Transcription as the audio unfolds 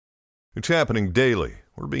It's happening daily.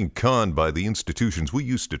 We're being conned by the institutions we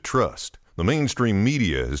used to trust. The mainstream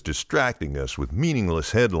media is distracting us with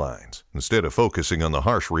meaningless headlines instead of focusing on the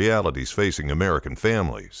harsh realities facing American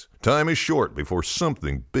families. Time is short before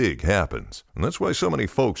something big happens, and that's why so many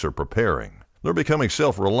folks are preparing. They're becoming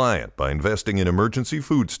self-reliant by investing in emergency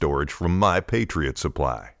food storage from My Patriot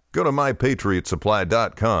Supply. Go to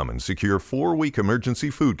MyPatriotSupply.com and secure 4-week emergency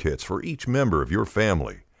food kits for each member of your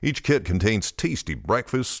family. Each kit contains tasty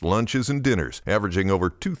breakfasts, lunches, and dinners, averaging over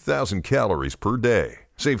 2,000 calories per day.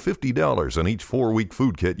 Save $50 on each 4-week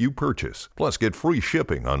food kit you purchase. Plus, get free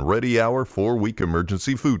shipping on Ready Hour 4-week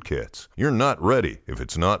emergency food kits. You're not ready if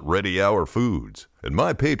it's not Ready Hour Foods. At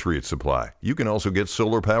My Patriot Supply, you can also get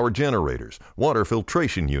solar power generators, water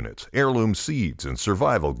filtration units, heirloom seeds, and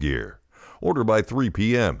survival gear. Order by 3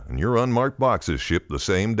 p.m. and your unmarked boxes ship the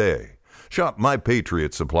same day. Shop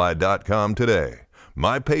MyPatriotSupply.com today.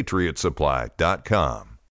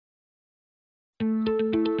 MyPatriotSupply.com.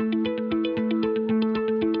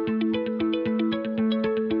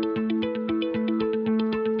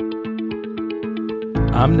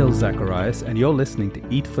 I'm Nil Zacharias, and you're listening to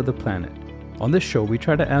Eat for the Planet. On this show, we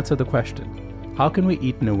try to answer the question, how can we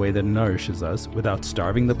eat in a way that nourishes us without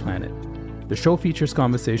starving the planet? The show features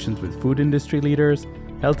conversations with food industry leaders,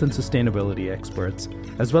 health and sustainability experts,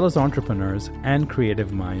 as well as entrepreneurs and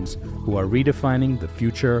creative minds who are redefining the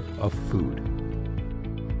future of food.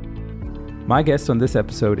 My guest on this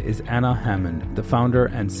episode is Anna Hammond, the founder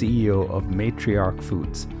and CEO of Matriark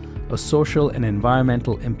Foods, a social and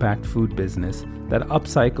environmental impact food business that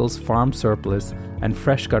upcycles farm surplus and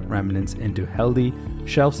fresh cut remnants into healthy,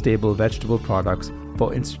 shelf-stable vegetable products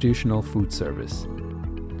for institutional food service.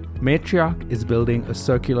 Matriark is building a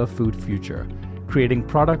circular food future, creating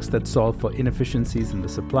products that solve for inefficiencies in the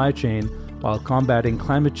supply chain while combating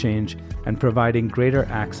climate change and providing greater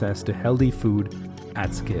access to healthy food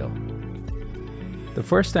at scale. The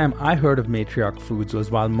first time I heard of Matriark Foods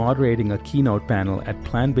was while moderating a keynote panel at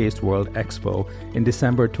Plant-Based World Expo in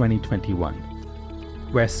December 2021,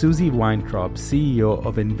 where Susie Weintraub, CEO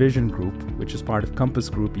of Envision Group, which is part of Compass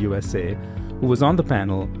Group USA, who was on the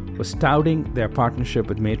panel, was touting their partnership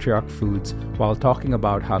with Matriark Foods while talking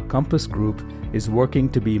about how Compass Group is working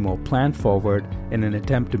to be more plant-forward in an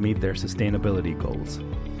attempt to meet their sustainability goals.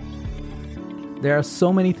 There are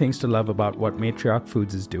so many things to love about what Matriark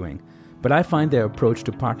Foods is doing, but I find their approach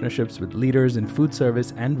to partnerships with leaders in food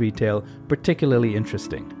service and retail particularly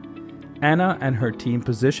interesting. Anna and her team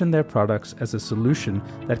position their products as a solution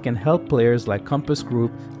that can help players like Compass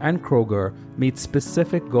Group and Kroger meet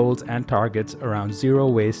specific goals and targets around zero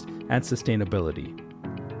waste and sustainability.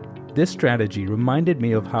 This strategy reminded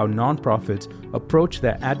me of how nonprofits approach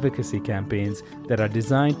their advocacy campaigns that are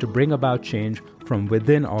designed to bring about change from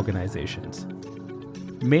within organizations.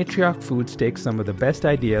 Matriark Foods takes some of the best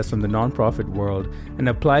ideas from the nonprofit world and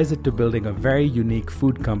applies it to building a very unique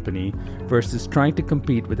food company versus trying to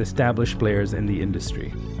compete with established players in the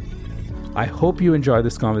industry. I hope you enjoy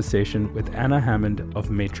this conversation with Anna Hammond of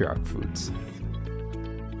Matriark Foods.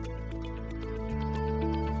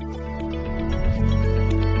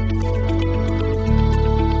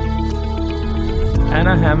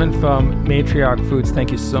 Anna Hammond from Matriark Foods,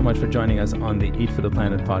 thank you so much for joining us on the Eat for the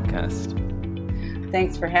Planet podcast.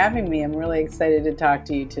 Thanks for having me. I'm really excited to talk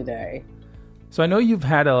to you today. So I know you've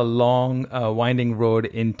had a long, winding road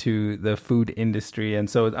into the food industry. And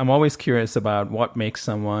so I'm always curious about what makes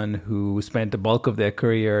someone who spent the bulk of their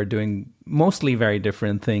career doing mostly very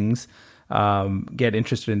different things get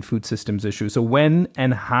interested in food systems issues. So when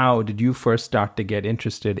and how did you first start to get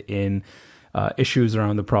interested in issues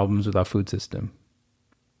around the problems with our food system?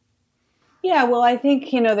 Yeah, well, I think,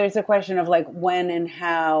 there's a question of like when and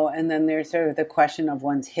how, and then there's sort of the question of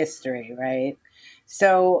one's history, right?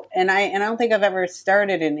 So, and I don't think I've ever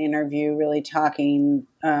started an interview really talking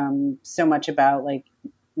so much about like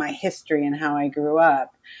my history and how I grew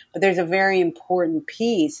up. But there's a very important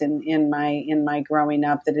piece in my growing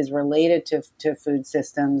up that is related to food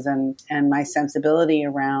systems and my sensibility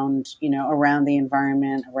around the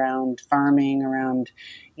environment, around farming, around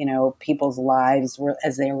people's lives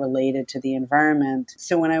as they're related to the environment.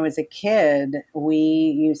 So when I was a kid, we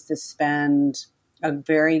used to spend a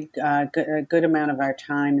very good amount of our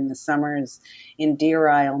time in the summers in Deer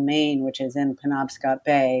Isle, Maine, which is in Penobscot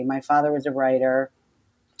Bay. My father was a writer,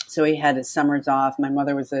 so he had his summers off. My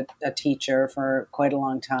mother was a teacher for quite a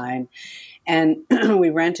long time. And we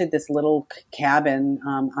rented this little cabin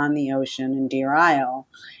on the ocean in Deer Isle.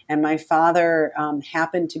 And my father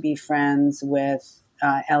happened to be friends with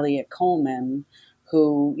Elliot Coleman,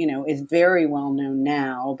 who, is very well known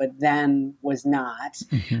now, but then was not.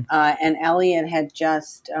 Mm-hmm. And Elliot had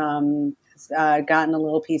just gotten a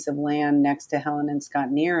little piece of land next to Helen and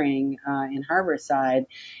Scott Nearing in Harborside,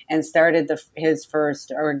 and started his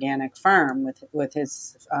first organic farm with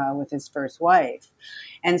his first wife.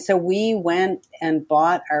 And so we went and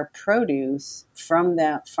bought our produce from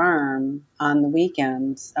that farm on the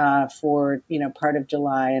weekends for part of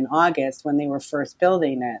July and August when they were first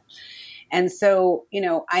building it. And so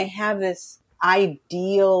I have this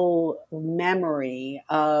ideal memory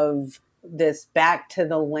of this back to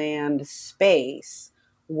the land space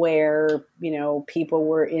where, people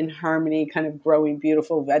were in harmony, kind of growing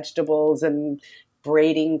beautiful vegetables and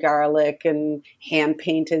braiding garlic and hand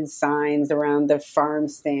painted signs around the farm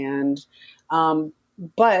stand.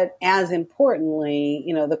 But as importantly,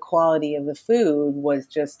 the quality of the food was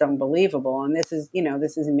just unbelievable. And this is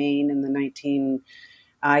Maine in the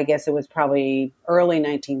I guess it was probably early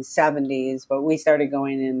 1970s, but we started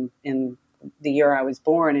going in the year I was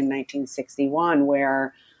born in 1961,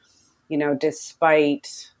 where,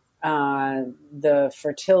 despite the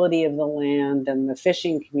fertility of the land and the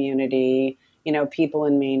fishing community, people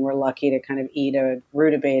in Maine were lucky to kind of eat a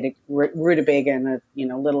rutabaga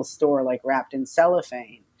in a little store, like wrapped in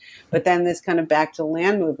cellophane. But then this kind of back to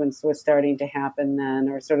land movements was starting to happen then,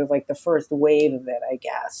 or sort of like the first wave of it, I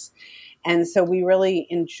guess. And so we really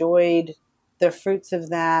enjoyed the fruits of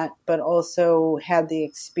that, but also had the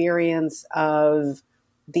experience of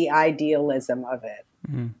the idealism of it.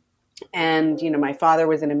 Mm-hmm. And, my father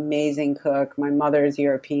was an amazing cook. My mother's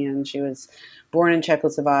European. She was born in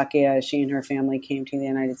Czechoslovakia. She and her family came to the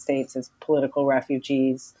United States as political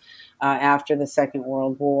refugees after the Second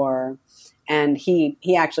World War. And he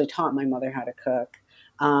actually taught my mother how to cook.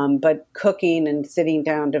 But cooking and sitting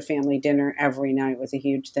down to family dinner every night was a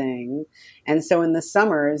huge thing. And so in the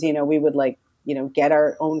summers, we would get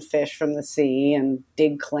our own fish from the sea and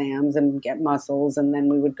dig clams and get mussels. And then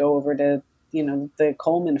we would go over to, the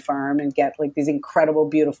Coleman farm and get like these incredible,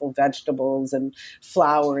 beautiful vegetables and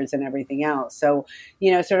flowers and everything else. So,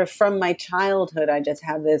 sort of from my childhood, I just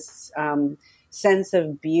have this sense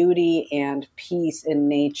of beauty and peace in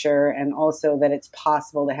nature, and also that it's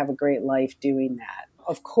possible to have a great life doing that.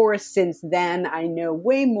 Of course, since then, I know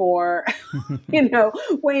way more,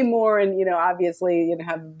 way more. And, obviously,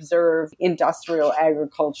 have observed industrial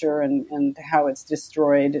agriculture and how it's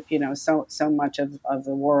destroyed, so much of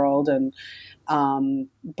the world. And,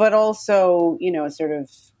 but also, sort of,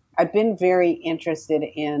 I've been very interested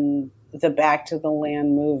in the back to the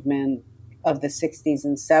land movement of the 60s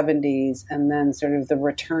and 70s, and then sort of the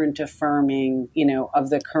return to farming, of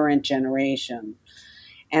the current generation.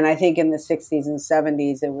 And I think in the 60s and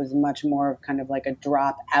 70s, it was much more of kind of like a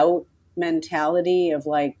drop out mentality of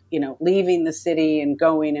like, leaving the city and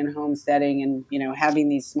going and homesteading and, having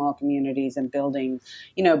these small communities and building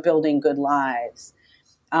good lives.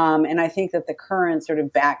 And I think that the current sort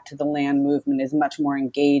of back to the land movement is much more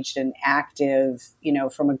engaged and active,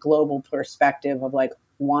 from a global perspective of like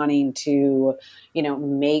wanting to,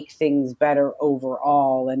 make things better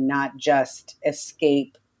overall and not just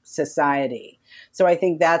escape society. So I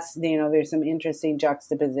think that's, there's some interesting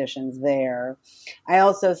juxtapositions there. I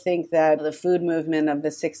also think that the food movement of the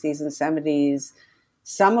 60s and 70s,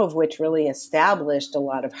 some of which really established a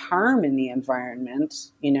lot of harm in the environment,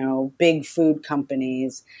 big food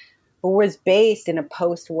companies, but was based in a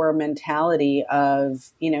post-war mentality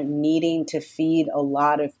of, needing to feed a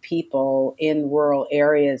lot of people in rural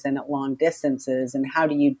areas and at long distances. And how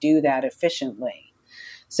do you do that efficiently?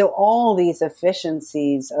 So all these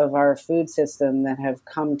efficiencies of our food system that have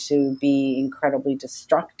come to be incredibly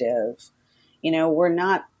destructive, we're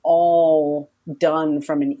not all done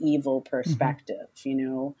from an evil perspective,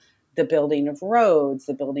 the building of roads,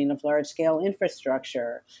 the building of large scale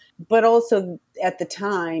infrastructure, but also at the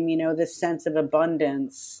time, this sense of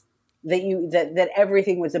abundance that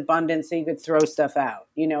everything was abundant so you could throw stuff out.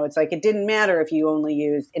 It's like it didn't matter if you only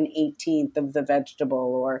used an 18th of the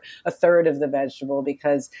vegetable or a third of the vegetable,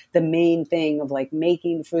 because the main thing of like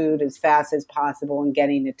making food as fast as possible and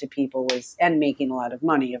getting it to people and making a lot of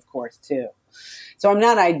money, of course, too. So I'm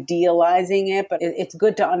not idealizing it, but it's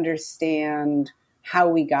good to understand how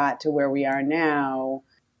we got to where we are now,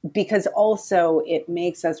 because also it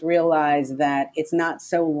makes us realize that it's not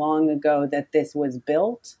so long ago that this was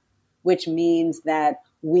built, which means that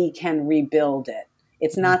we can rebuild it.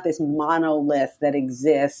 It's not this monolith that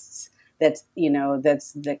exists that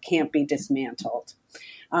can't be dismantled.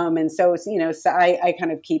 And so, so I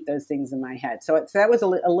kind of keep those things in my head. So that was a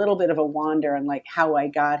little bit of a wander on like how I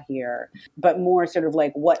got here, but more sort of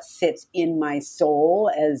like what sits in my soul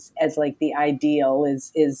as like the ideal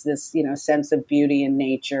is this, sense of beauty in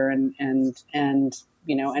nature and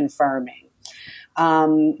farming.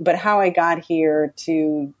 But how I got here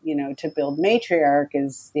to, to build Matriark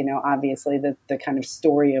is, obviously the kind of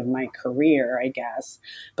story of my career, I guess.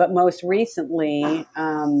 But most recently,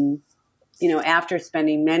 after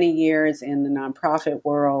spending many years in the nonprofit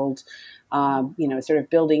world, sort of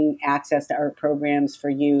building access to art programs for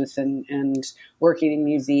youth and working in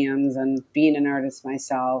museums and being an artist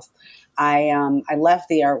myself, I left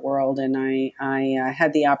the art world and I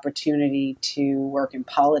had the opportunity to work in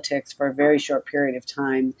politics for a very short period of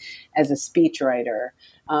time as a speechwriter.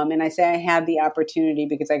 And I say I had the opportunity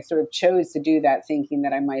because I sort of chose to do that thinking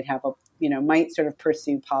that I might have might sort of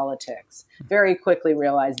pursue politics. Very quickly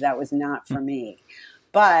realized that was not for me.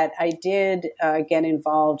 But I did get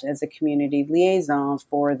involved as a community liaison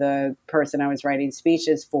for the person I was writing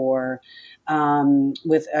speeches for.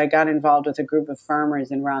 I got involved with a group of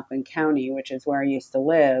farmers in Rockland County, which is where I used to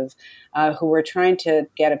live, who were trying to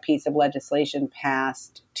get a piece of legislation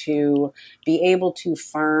passed to be able to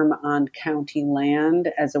farm on county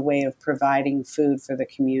land as a way of providing food for the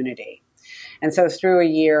community. And so through a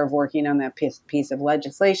year of working on that piece of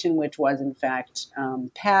legislation, which was in fact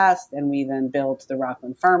passed, and we then built the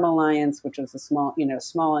Rockland Farm Alliance, which was a small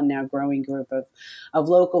and now growing group of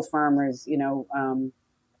local farmers,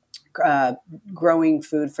 growing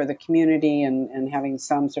food for the community and having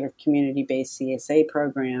some sort of community-based CSA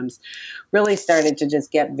programs, really started to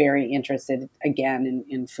just get very interested again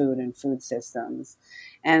in food and food systems.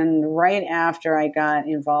 And right after I got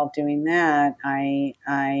involved doing that, I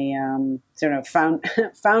sort of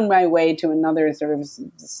found my way to another sort of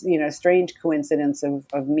strange coincidence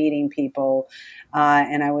of meeting people,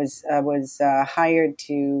 and I was hired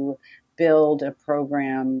to build a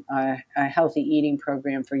program, a healthy eating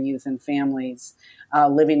program for youth and families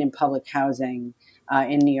living in public housing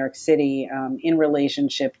in New York City, in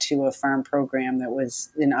relationship to a farm program that was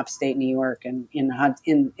in upstate New York and in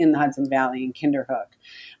the Hudson Valley in Kinderhook.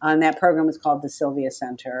 And that program was called the Sylvia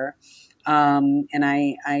Center. And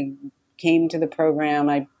I came to the program.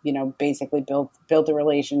 I basically built the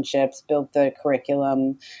relationships, built the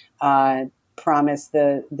curriculum, promised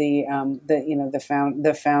the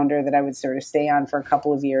founder that I would sort of stay on for a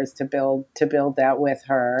couple of years to build that with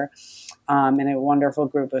her, and a wonderful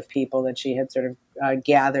group of people that she had sort of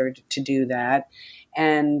gathered to do that.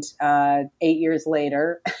 And 8 years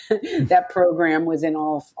later, that program was in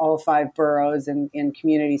all 5 boroughs and in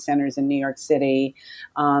community centers in New York City,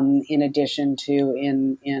 in addition to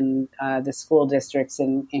in the school districts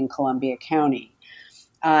in Columbia County.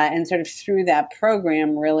 And sort of through that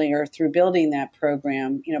program, really, or through building that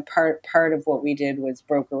program, part of what we did was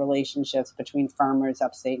broker relationships between farmers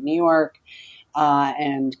upstate New York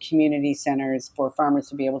and community centers for farmers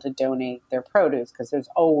to be able to donate their produce, because there's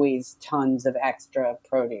always tons of extra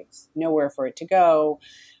produce, nowhere for it to go.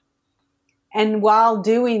 And while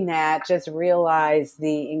doing that, just realized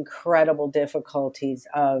the incredible difficulties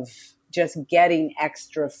of just getting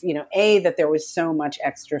extra, that there was so much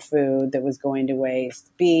extra food that was going to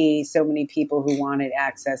waste. B, so many people who wanted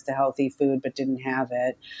access to healthy food but didn't have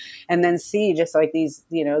it. And then C, just like these,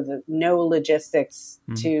 the no logistics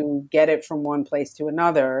to get it from one place to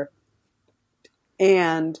another,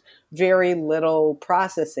 and very little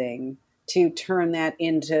processing to turn that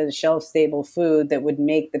into shelf-stable food that would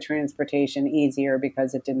make the transportation easier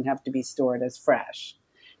because it didn't have to be stored as fresh.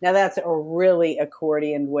 Now, that's a really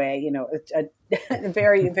accordion way, a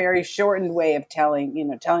very, very shortened way of telling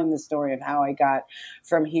the story of how I got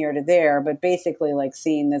from here to there. But basically, like,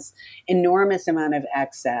 seeing this enormous amount of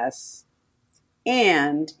excess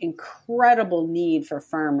and incredible need for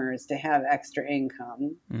farmers to have extra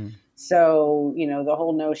income. So, the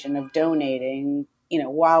whole notion of donating,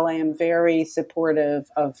 while I am very supportive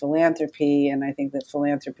of philanthropy, and I think that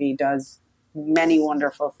philanthropy does many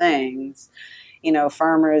wonderful things,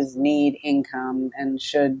 farmers need income and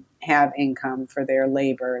should have income for their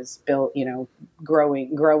labors,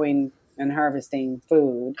 growing and harvesting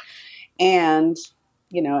food. And,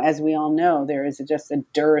 as we all know, there is just a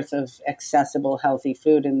dearth of accessible, healthy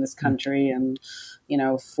food in this country. And,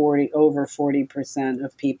 over 40%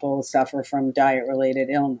 of people suffer from diet-related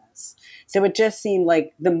illness. So it just seemed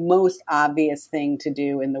like the most obvious thing to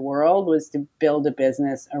do in the world was to build a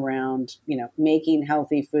business around, making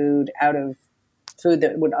healthy food out of food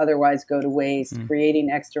that would otherwise go to waste,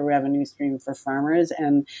 creating extra revenue stream for farmers,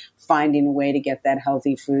 and finding a way to get that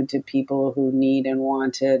healthy food to people who need and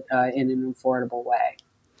want it in an affordable way.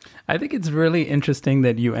 I think it's really interesting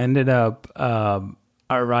that you ended up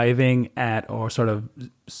arriving at, or sort of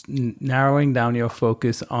narrowing down your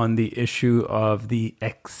focus on the issue of the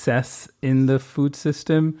excess in the food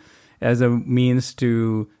system as a means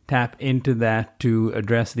to tap into that to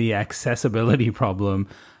address the accessibility problem.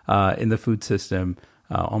 in the food system.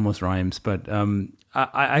 Almost rhymes, but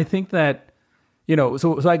I think that,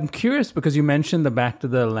 so I'm curious because you mentioned the Back to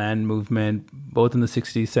the Land movement, both in the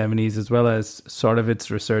 60s, 70s, as well as sort of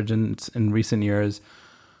its resurgence in recent years.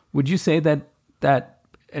 Would you say that that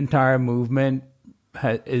entire movement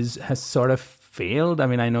has sort of failed? I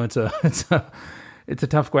mean, I know it's a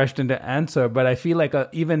tough question to answer, but I feel like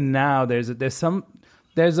even now there's a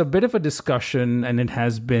bit of a discussion, and it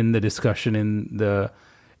has been the discussion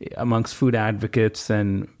amongst food advocates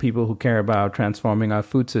and people who care about transforming our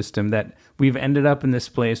food system, that we've ended up in this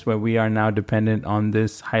place where we are now dependent on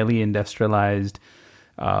this highly industrialized,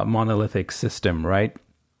 monolithic system, right?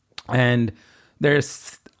 And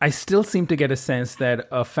I still seem to get a sense that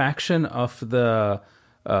a faction of the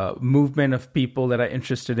movement of people that are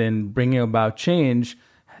interested in bringing about change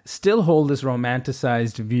still hold this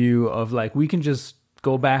romanticized view of like, we can just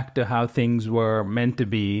go back to how things were meant to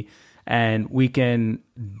be, and we can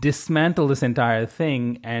dismantle this entire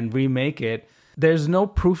thing and remake it. There's no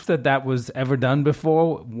proof that that was ever done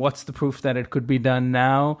before. What's the proof that it could be done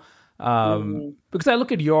now? Because I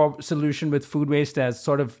look at your solution with food waste as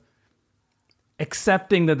sort of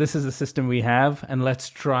accepting that this is the system we have, and let's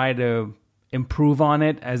try to improve on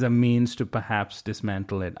it as a means to perhaps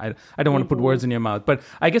dismantle it. I don't want to put words in your mouth, but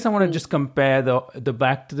I guess I want to just compare the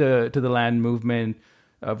Back to the Land movement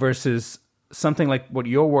versus something like what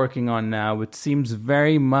you're working on now, which seems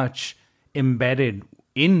very much embedded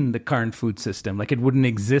in the current food system. Like, it wouldn't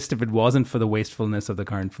exist if it wasn't for the wastefulness of the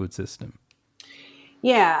current food system.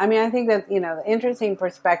 Yeah, I mean, I think that, the interesting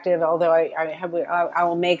perspective, although I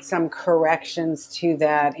will make some corrections to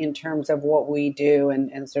that in terms of what we do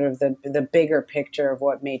and sort of the bigger picture of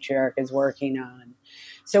what Matriark is working on.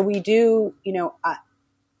 So we do,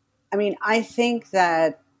 I think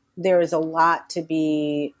that there is a lot to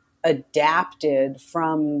be adapted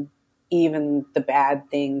from even the bad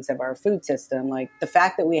things of our food system. Like the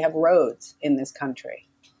fact that we have roads in this country,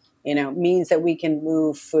 means that we can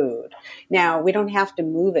move food. Now, we don't have to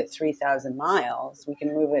move it 3,000 miles. We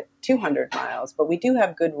can move it 200 miles, but we do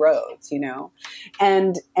have good roads,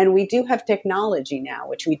 and we do have technology now,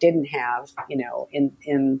 which we didn't have, in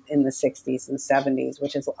the 60s and 70s,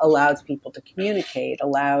 which allows people to communicate,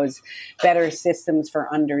 allows better systems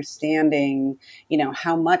for understanding,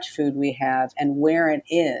 how much food we have and where it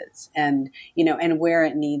is, and where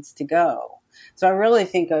it needs to go. So I really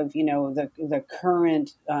think of, the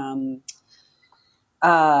current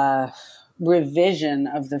revision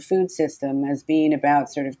of the food system as being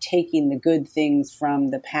about sort of taking the good things from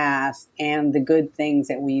the past and the good things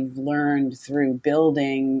that we've learned through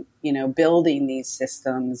building these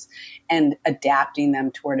systems and adapting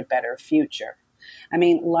them toward a better future. I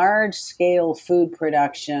mean, large scale food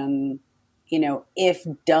production, if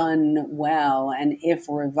done well and if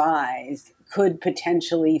revised, could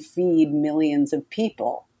potentially feed millions of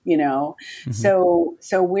people, Mm-hmm.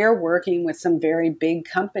 So we're working with some very big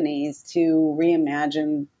companies to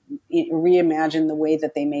reimagine the way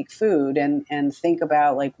that they make food and think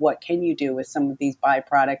about, like, what can you do with some of these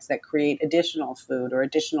byproducts that create additional food or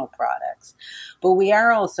additional products. But we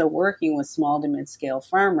are also working with small to mid-scale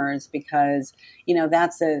farmers because,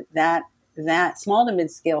 that small to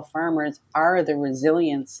mid-scale farmers are the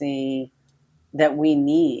resiliency that we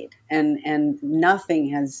need. And nothing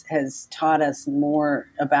has taught us more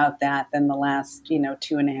about that than the last,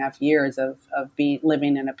 2.5 years of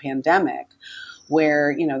living in a pandemic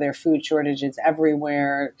where, there are food shortages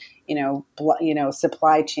everywhere,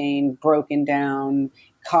 supply chain broken down,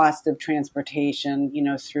 cost of transportation,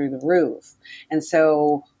 through the roof. And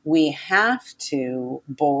so we have to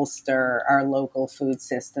bolster our local food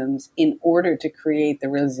systems in order to create the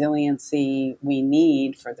resiliency we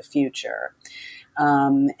need for the future.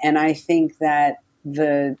 And I think that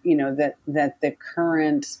the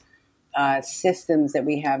current systems that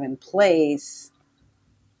we have in place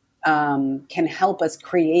can help us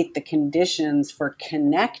create the conditions for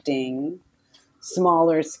connecting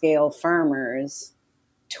smaller scale farmers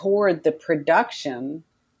toward the production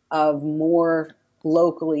of more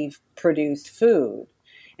locally produced food.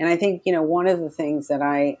 And I think, one of the things that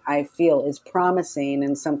I feel is promising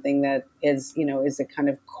and something that is a kind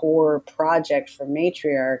of core project for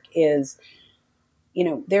Matriark is,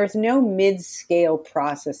 there's no mid-scale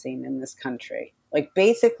processing in this country. Like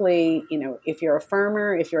basically, if you're a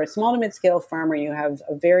farmer, if you're a small to mid-scale farmer, you have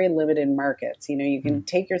a very limited markets. You can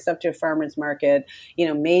take your stuff to a farmer's market.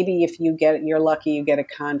 Maybe if you're lucky, you get a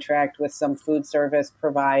contract with some food service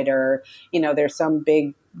provider. There's some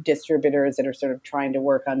big distributors that are sort of trying to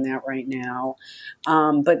work on that right now.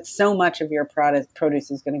 But so much of your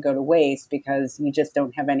produce is going to go to waste because you just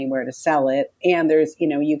don't have anywhere to sell it. And there's,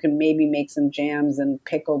 you can maybe make some jams and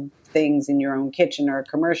pickled things in your own kitchen or a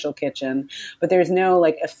commercial kitchen, but there's no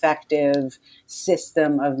like effective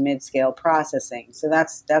system of mid-scale processing. So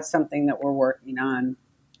that's something that we're working on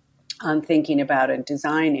thinking about and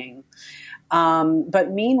designing.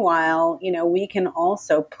 But meanwhile, we can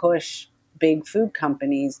also push big food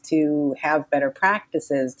companies to have better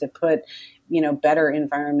practices, to put, better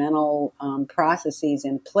environmental processes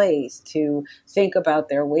in place, to think about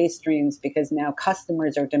their waste streams, because now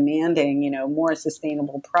customers are demanding, more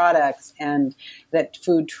sustainable products and that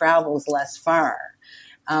food travels less far.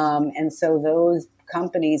 And so those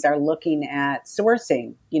companies are looking at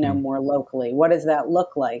sourcing, more locally. What does that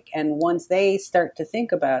look like? And once they start to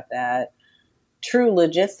think about that, true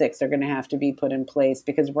logistics are going to have to be put in place,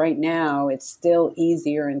 because right now it's still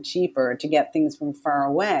easier and cheaper to get things from far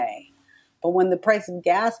away. But when the price of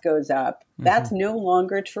gas goes up, that's no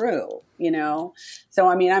longer true, So,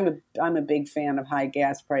 I mean, I'm a big fan of high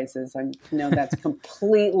gas prices. I know that's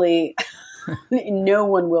completely, no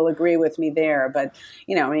one will agree with me there. But,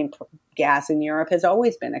 gas in Europe has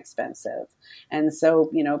always been expensive. And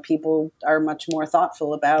so, people are much more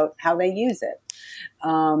thoughtful about how they use it.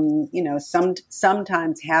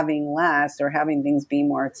 Sometimes having less or having things be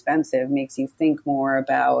more expensive makes you think more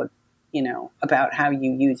about how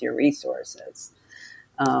you use your resources.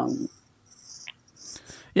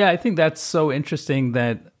 Yeah, I think that's so interesting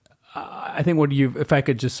that I think if I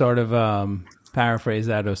could just sort of paraphrase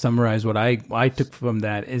that or summarize what I took from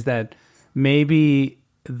that, is that maybe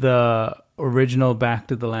the original Back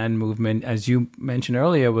to the Land movement, as you mentioned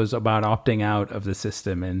earlier, was about opting out of the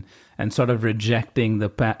system and sort of rejecting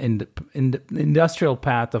the industrial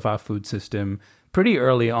path of our food system pretty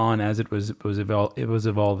early on as it was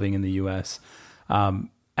evolving in the U.S. And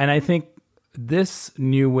I think this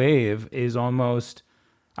new wave is almost,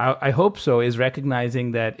 I hope so, is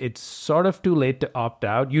recognizing that it's sort of too late to opt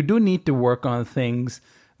out. You do need to work on things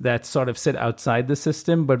that sort of sit outside the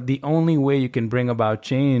system, but the only way you can bring about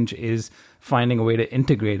change is finding a way to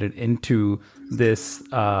integrate it into this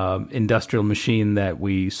industrial machine that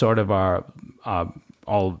we sort of are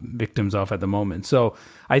all victims of at the moment. So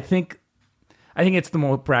I think it's the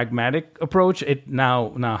more pragmatic approach.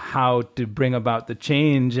 Now how to bring about the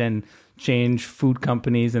change and change food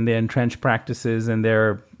companies and their entrenched practices and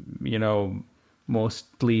their,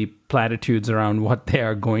 mostly platitudes around what they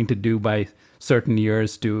are going to do by certain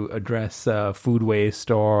years to address food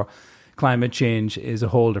waste or climate change is a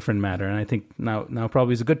whole different matter. And I think now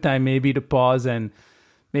probably is a good time maybe to pause and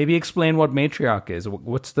maybe explain what Matriark is.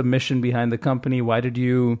 What's the mission behind the company? Why did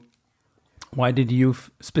you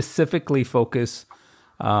specifically focus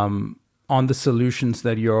on the solutions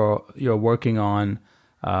that you're working on?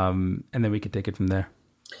 And then we could take it from there.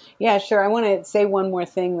 Yeah, sure. I want to say one more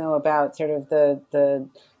thing though about sort of the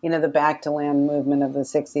back to land movement of the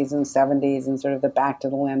 60s and 70s and sort of the back to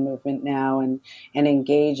the land movement now and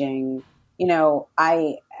engaging.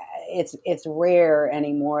 It's rare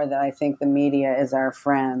anymore that I think the media is our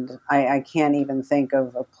friend. I can't even think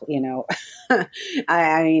of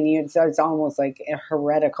it's almost like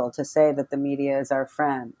heretical to say that the media is our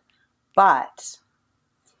friend. But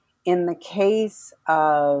in the case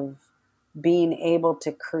of being able to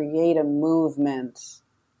create a movement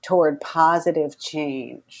toward positive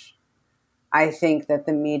change, I think that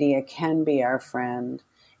the media can be our friend.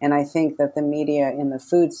 And I think that the media in the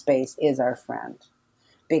food space is our friend,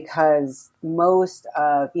 because most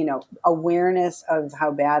awareness of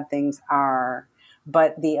how bad things are,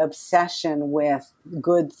 but the obsession with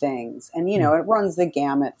good things. And, it runs the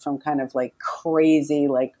gamut from kind of like crazy,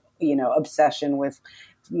 obsession with,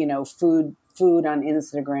 food on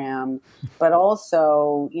Instagram, but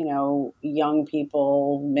also, young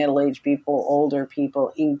people, middle-aged people, older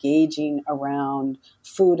people engaging around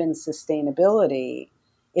food and sustainability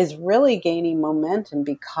is really gaining momentum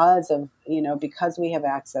because we have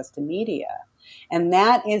access to media. And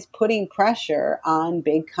that is putting pressure on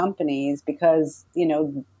big companies because,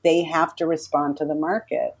 they have to respond to the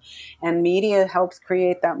market, and media helps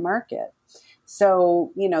create that market.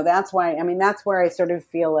 So, that's why, that's where I sort of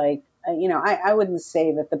feel like, I wouldn't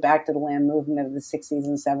say that the Back to the Land movement of the 60s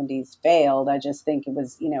and 70s failed. I just think it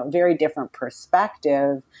was, very different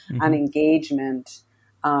perspective on engagement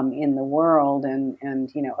in the world, and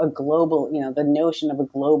a global, the notion of a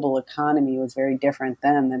global economy was very different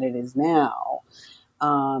then than it is now.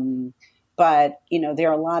 But there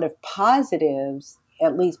are a lot of positives,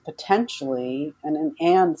 at least potentially,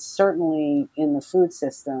 and certainly in the food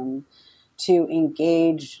system, to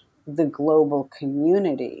engage the global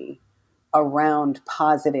community around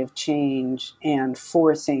positive change and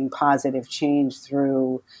forcing positive change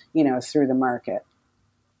through, through the market.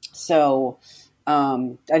 So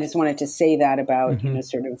I just wanted to say that about,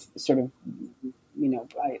 sort of,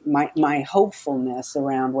 my hopefulness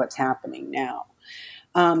around what's happening now.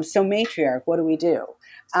 So Matriark, what do?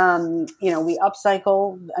 We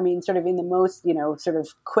upcycle, sort of in the most, sort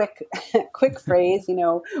of quick phrase,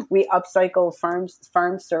 we upcycle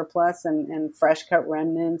farm surplus and fresh cut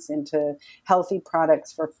remnants into healthy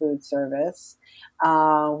products for food service.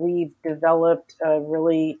 We've developed a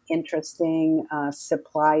really interesting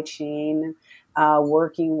supply chain,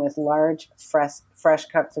 working with large fresh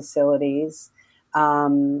cut facilities,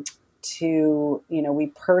 we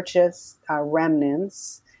purchase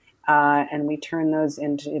remnants, and we turn those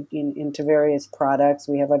into various products.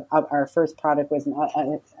 We have our first product was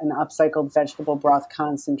an upcycled vegetable broth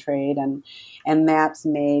concentrate, and that's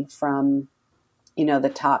made from,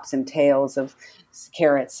 the tops and tails of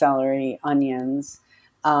carrot, celery, onions.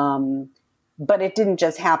 But it didn't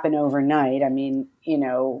just happen overnight.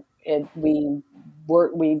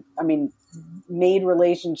 Made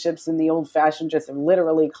relationships in the old fashioned, just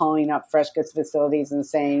literally calling up fresh goods facilities and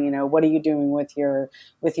saying, what are you doing with your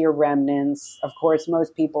remnants? Of course,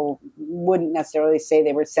 most people wouldn't necessarily say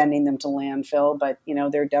they were sending them to landfill, but,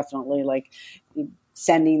 they're definitely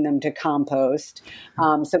sending them to compost.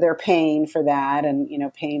 So they're paying for that and,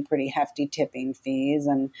 paying pretty hefty tipping fees,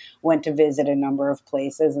 and went to visit a number of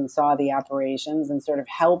places and saw the operations and sort of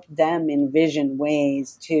helped them envision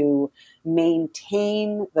ways to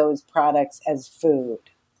maintain those products as food.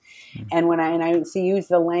 Mm-hmm. And when I use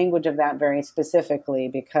the language of that very specifically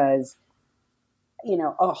because,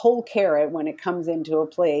 a whole carrot, when it comes into a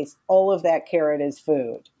place, all of that carrot is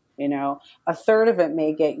food. A third of it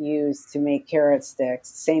may get used to make carrot sticks.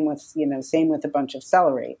 Same with a bunch of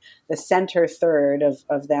celery. The center third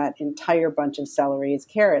of that entire bunch of celery is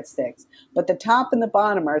carrot sticks. But the top and the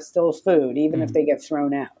bottom are still food, even if they get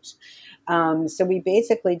thrown out. So we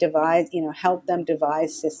basically help them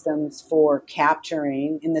devise systems for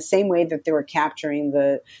capturing, in the same way that they were capturing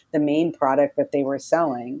the main product that they were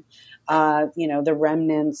selling, the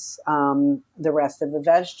remnants, the rest of the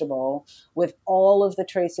vegetable, with all of the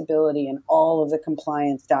traceability and all of the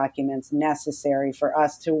compliance documents necessary for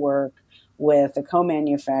us to work with a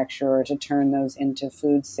co-manufacturer to turn those into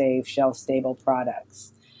food-safe, shelf-stable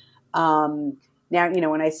products. Now,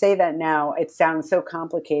 when I say that now, it sounds so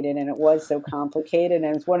complicated, and it was so complicated.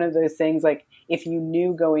 And it's one of those things, if you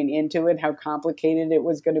knew going into it how complicated it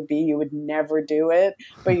was going to be, you would never do it.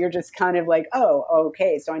 But you're just kind of oh,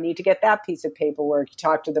 okay, so I need to get that piece of paperwork. You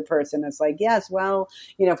talk to the person. It's yes, well,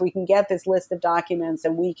 if we can get this list of documents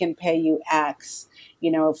and we can pay you X,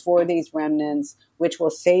 for these remnants, which will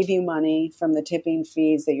save you money from the tipping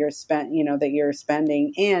fees that you're spending,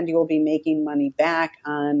 and you'll be making money back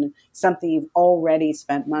on something you've already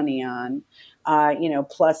spent money on,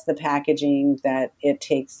 plus the packaging that it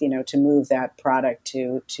takes, to move that product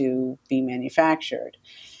to be manufactured.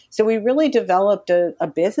 So we really developed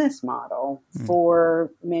a business model for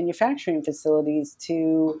manufacturing facilities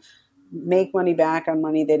to make money back on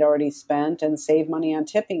money they'd already spent and save money on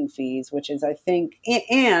tipping fees, which is, I think,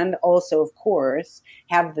 and also, of course,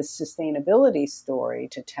 have the sustainability story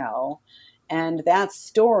to tell. And that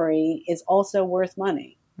story is also worth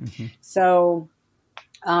money. Mm-hmm. So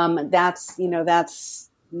that's down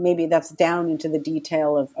into the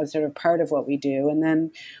detail of sort of part of what we do. And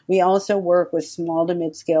then we also work with small to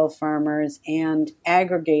mid-scale farmers and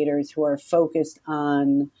aggregators who are focused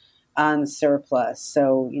on surplus.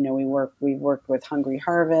 So, we've worked with Hungry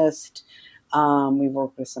Harvest. We've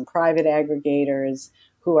worked with some private aggregators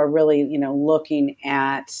who are really, looking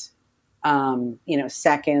at,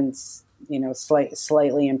 seconds,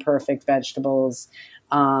 slightly imperfect vegetables,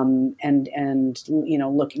 and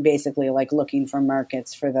looking for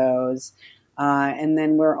markets for those. And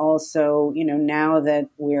then we're also, now that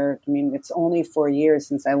it's only 4 years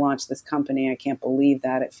since I launched this company. I can't believe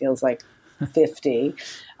that. It feels like 50.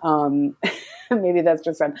 Maybe that's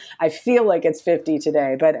just I feel like it's 50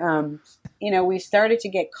 today, but we started to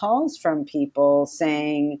get calls from people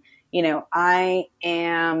saying, I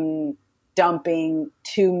am dumping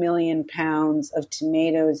 2 million pounds of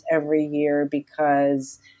tomatoes every year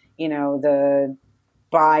because, the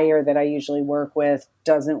buyer that I usually work with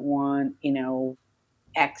doesn't want,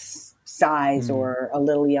 X size or a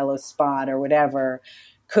little yellow spot or whatever.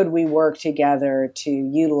 Could we work together to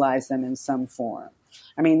utilize them in some form?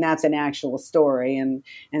 That's an actual story. And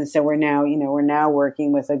so we're now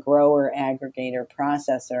working with a grower aggregator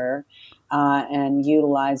processor, and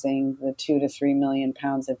utilizing the 2 to 3 million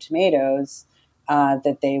pounds of tomatoes,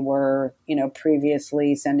 that they were,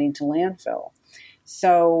 previously sending to landfill.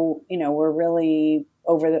 So, we're really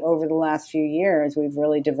over the last few years, we've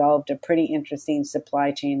really developed a pretty interesting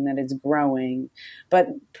supply chain that is growing, but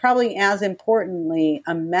probably as importantly,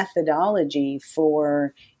 a methodology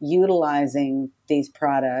for utilizing these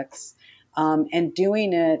products and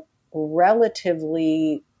doing it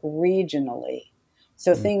relatively regionally.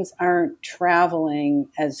 So things aren't traveling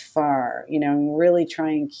as far, and really try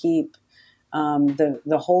and keep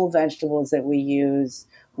the whole vegetables that we use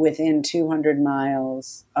within 200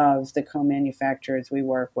 miles of the co-manufacturers we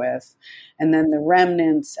work with. And then the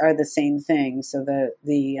remnants are the same thing. So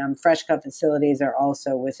the fresh cut facilities are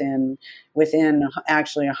also within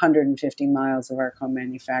actually 150 miles of our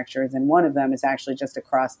co-manufacturers. And one of them is actually just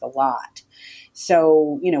across the lot.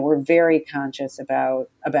 So, we're very conscious about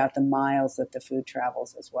the miles that the food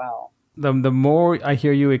travels as well. The more I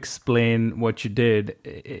hear you explain what you did,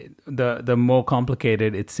 the more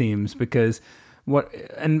complicated it seems, because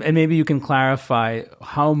and maybe you can clarify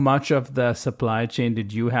how much of the supply chain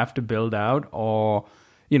did you have to build out, or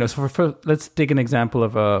so for let's take an example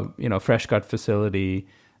of a fresh cut facility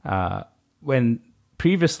when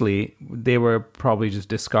previously they were probably just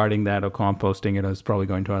discarding that or composting it, or it's probably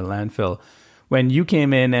going to a landfill. When you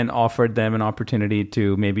came in and offered them an opportunity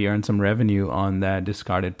to maybe earn some revenue on that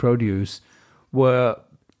discarded produce, do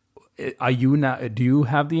you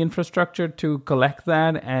have the infrastructure to collect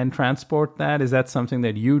that and transport that? Is that something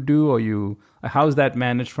that you do, or how is that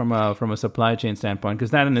managed from a supply chain standpoint?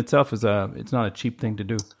 Because that in itself it's not a cheap thing to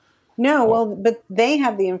do. No, well, but they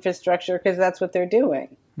have the infrastructure because that's what they're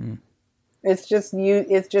doing. It's just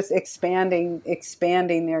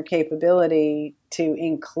expanding their capability to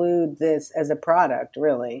include this as a product,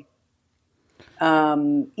 really.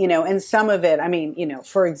 And some of it,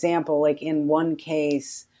 for example, like in one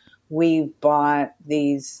case, we've bought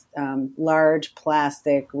these large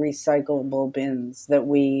plastic recyclable bins that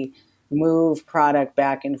we move product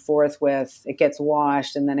back and forth with. It gets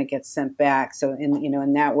washed and then it gets sent back. So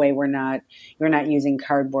in that way, you're not using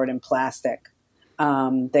cardboard and plastic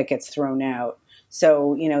that gets thrown out.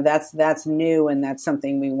 So, that's new, and that's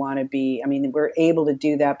something we want to be. We're able to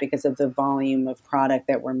do that because of the volume of product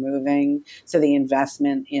that we're moving. So the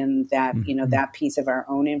investment in that, that piece of our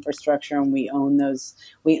own infrastructure, and we own those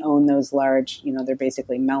large, they're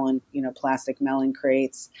basically melon, plastic melon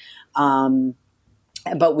crates.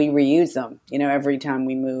 But we reuse them, every time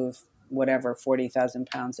we move 40,000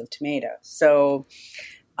 pounds of tomatoes. So,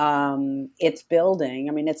 it's building.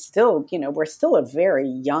 It's still, we're still a very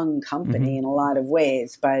young company in a lot of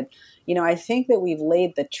ways, but, I think that we've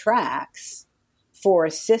laid the tracks for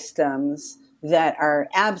systems that are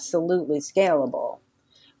absolutely scalable.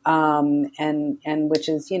 And which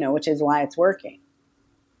is why it's working.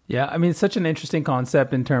 Yeah. It's such an interesting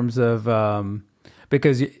concept in terms of,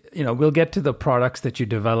 because, we'll get to the products that you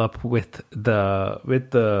develop with the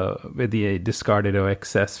discarded or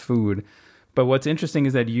excess food. But what's interesting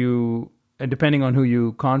is that depending on who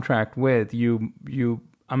you contract with,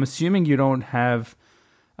 I'm assuming you don't have,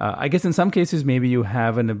 I guess in some cases, maybe you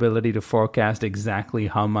have an ability to forecast exactly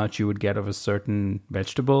how much you would get of a certain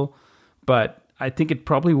vegetable. But I think it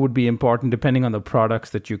probably would be important, depending on the products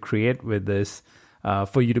that you create with this,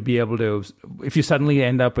 for you to be able to, if you suddenly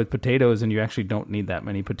end up with potatoes and you actually don't need that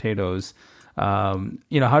many potatoes, how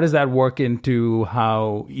does that work into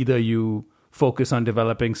how either you focus on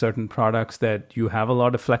developing certain products that you have a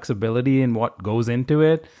lot of flexibility in what goes into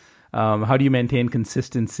it? How do you maintain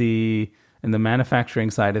consistency in the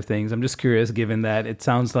manufacturing side of things? I'm just curious, given that it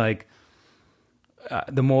sounds like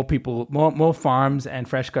the more farms and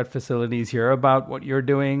fresh cut facilities hear about what you're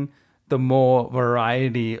doing, the more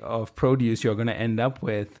variety of produce you're going to end up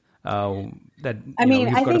with that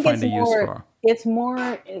you've got to find a use for. It's more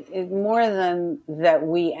than that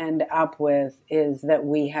we end up with is that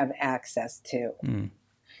we have access to.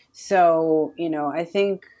 So, I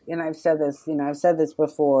think, and I've said this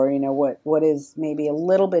before, what is maybe a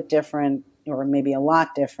little bit different or maybe a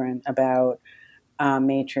lot different about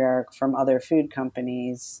Matriark from other food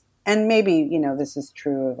companies. And maybe, this is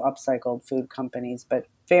true of upcycled food companies, but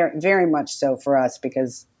very, very much so for us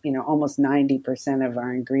because, almost 90% of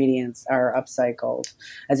our ingredients are upcycled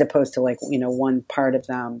as opposed to one part of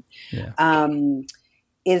them. Yeah. I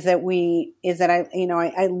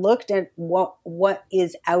looked at what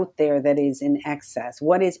is out there that is in excess,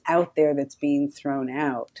 what is out there that's being thrown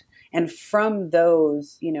out. And from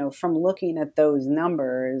those, from looking at those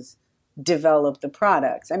numbers, develop the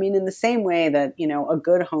products. I mean, in the same way that, a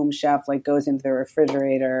good home chef like goes into their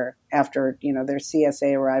refrigerator after, their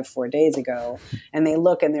CSA arrived 4 days ago, and they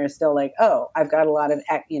look and they're still like, oh, I've got a lot of,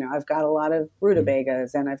 I've got a lot of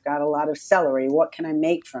rutabagas and I've got a lot of celery. What can I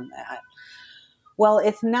make from that? Well,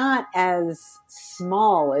 it's not as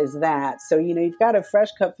small as that. So, you've got a fresh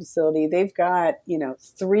cut facility. They've got,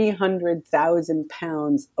 300,000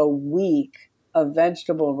 pounds a week of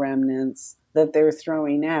vegetable remnants that they're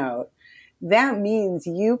throwing out. That means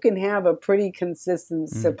you can have a pretty consistent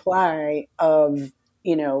supply of,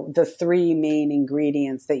 the three main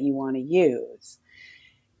ingredients that you want to use.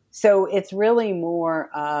 So it's really more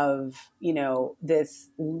of, this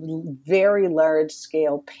very large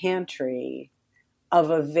scale pantry of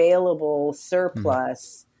available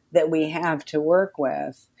surplus that we have to work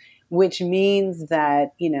with, which means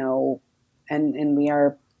that, and we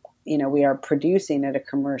are producing at a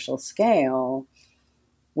commercial scale.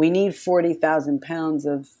 We need 40,000 pounds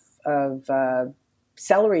of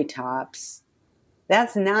celery tops.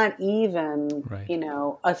 That's not even,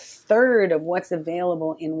 a third of what's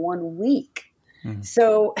available in 1 week.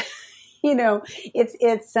 So,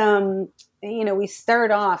 we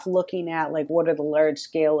start off looking at like, what are the large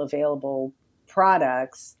scale available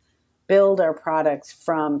products, build our products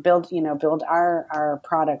from our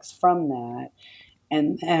products from that.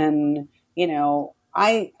 And then,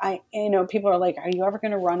 people are like, are you ever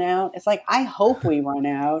going to run out? It's like, I hope we run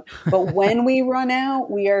out, but when we run out,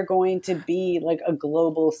 we are going to be like a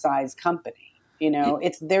global size company.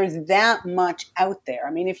 There's that much out there.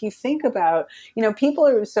 I mean, if you think about, people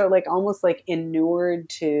are so like almost like inured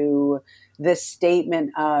to this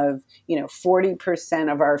statement of,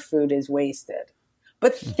 40% of our food is wasted.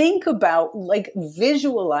 But think about, like,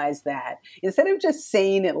 visualize that. Instead of just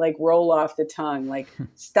saying it like roll off the tongue, like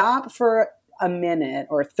stop for a minute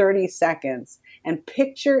or 30 seconds and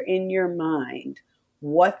picture in your mind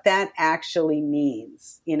what that actually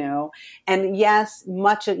means, And yes,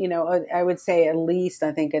 much of, I would say at least,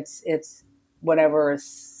 I think it's whatever,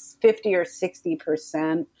 50 or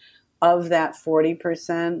 60% of that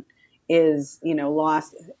 40% is,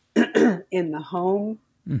 lost in the home.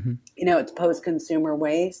 It's post-consumer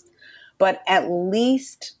waste, but at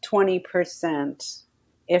least 20%,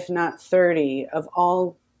 if not 30%, of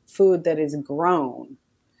all food that is grown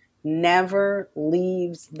never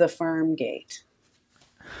leaves the farm gate.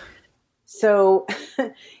 So,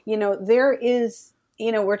 there is,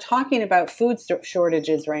 we're talking about food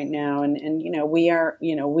shortages right now, and we are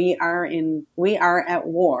at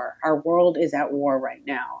war. Our world is at war right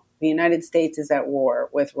now. The United States is at war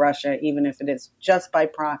with Russia, even if it is just by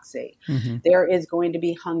proxy. There is going to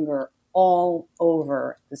be hunger all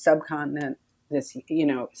over the subcontinent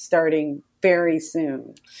starting very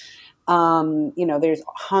soon. There's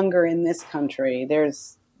hunger in this country.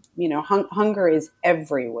 There's, hunger is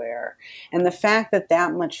everywhere. And the fact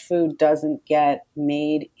that much food doesn't get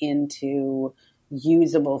made into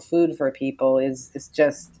usable food for people is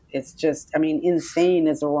just, I mean, insane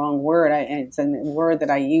is the wrong word. It's a word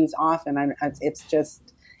that I use often.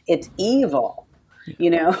 It's evil.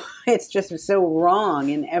 It's just so wrong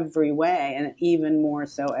in every way, and even more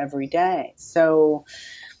so every day. So,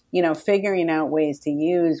 figuring out ways to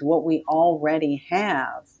use what we already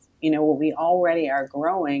have, what we already are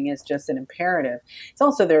growing is just an imperative. It's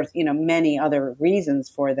also, there's, many other reasons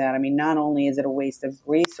for that. I mean, not only is it a waste of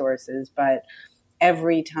resources, but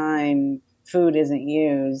every time food isn't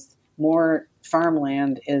used, more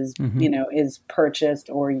farmland is, is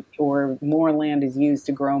purchased, or more land is used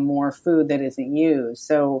to grow more food that isn't used.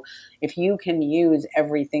 So if you can use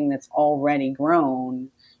everything that's already grown,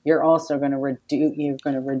 you're also going to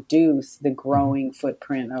reduce the growing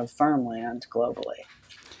footprint of farmland globally.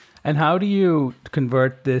 And how do you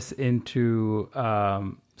convert this into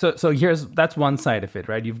that's one side of it,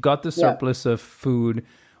 right? You've got the surplus of food.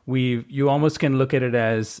 You almost can look at it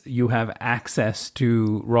as you have access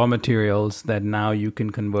to raw materials that now you can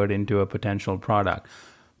convert into a potential product.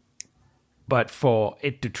 But for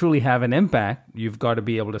it to truly have an impact, you've got to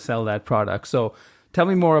be able to sell that product. So tell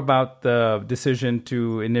me more about the decision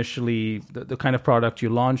to initially, the kind of product you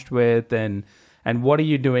launched with, and what are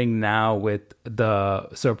you doing now with the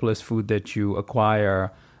surplus food that you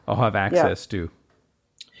acquire or have access to?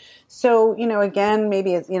 So, again,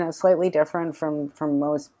 maybe it's, slightly different from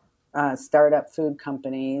most startup food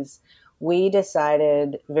companies. We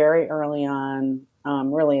decided very early on,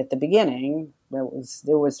 really at the beginning, it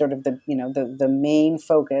was sort of the main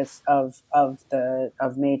focus of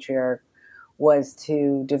Matriark was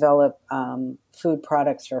to develop food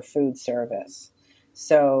products for food service.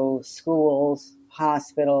 So schools,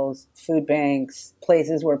 hospitals, food banks,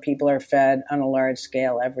 places where people are fed on a large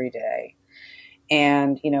scale every day.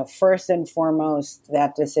 And, first and foremost,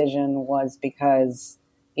 that decision was because,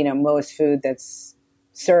 most food that's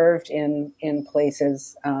served in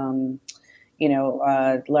places,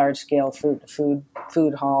 large scale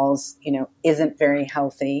food halls, isn't very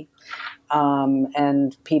healthy.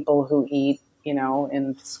 And people who eat,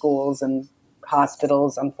 in schools and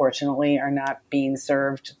hospitals, unfortunately, are not being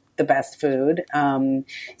served the best food.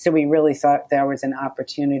 So we really thought there was an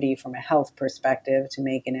opportunity from a health perspective to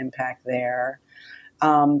make an impact there.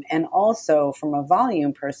 And also from a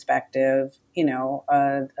volume perspective,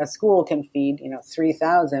 a school can feed,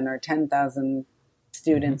 3,000 or 10,000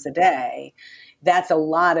 students a day. That's a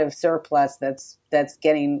lot of surplus that's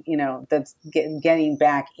getting, getting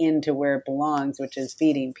back into where it belongs, which is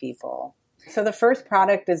feeding people. So the first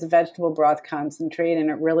product is a vegetable broth concentrate. And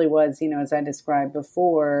it really was, as I described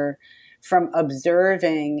before, from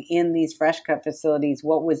observing in these fresh cut facilities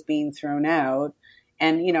what was being thrown out.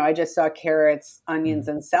 And, I just saw carrots, onions,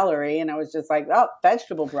 and celery, and I was just like, oh,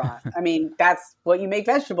 vegetable broth. I mean, that's what you make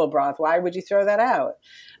vegetable broth. Why would you throw that out?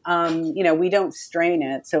 We don't strain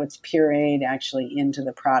it, so it's pureed actually into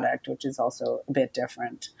the product, which is also a bit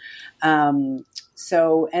different.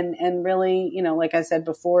 So really, like I said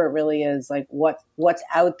before, it really is like what's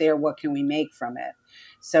out there, what can we make from it?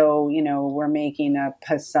 So, we're making a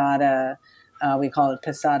passata, we call it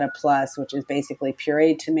passata plus, which is basically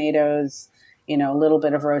pureed tomatoes, a little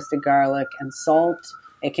bit of roasted garlic and salt.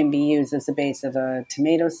 It can be used as a base of a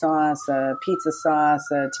tomato sauce, a pizza sauce,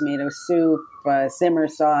 a tomato soup, a simmer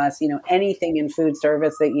sauce. Anything in food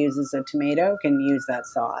service that uses a tomato can use that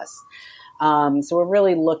sauce. So we're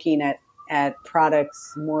really looking at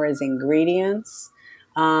products more as ingredients,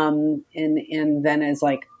 and then as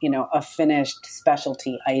like, a finished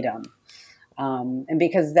specialty item. And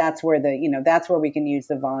because that's where that's where we can use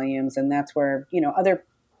the volumes, and that's where, other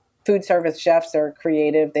food service chefs are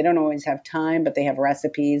creative. They don't always have time, but they have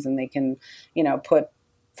recipes, and they can, put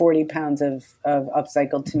 40 pounds of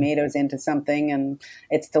upcycled tomatoes into something, and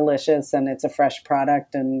it's delicious, and it's a fresh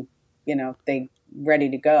product, and, they ready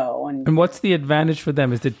to go. And what's the advantage for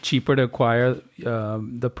them? Is it cheaper to acquire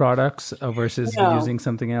the products versus using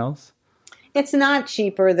something else? It's not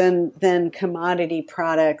cheaper than commodity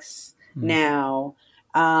products now.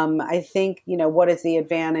 I think, what is the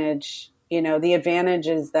advantage? The advantage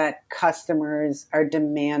is that customers are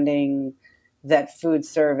demanding that food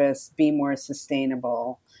service be more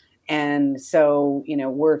sustainable. And so,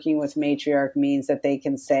 working with Matriark means that they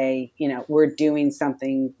can say, we're doing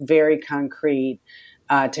something very concrete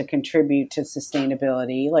to contribute to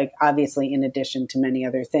sustainability, like obviously in addition to many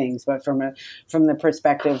other things, but from the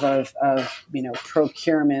perspective of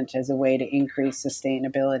procurement as a way to increase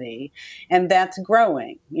sustainability. And that's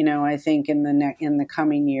growing, I think in the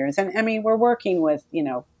coming years. And I mean, we're working with,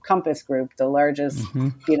 Compass Group, the largest,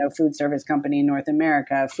 food service company in North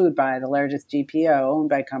America, Foodbuy, the largest GPO owned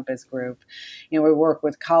by Compass Group. We work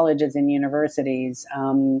with colleges and universities,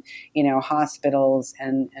 hospitals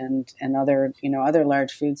and other, other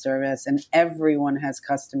large food service, and everyone has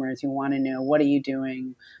customers who want to know, what are you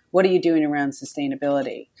doing? What are you doing around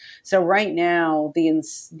sustainability? So right now, the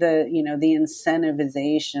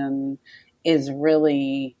incentivization is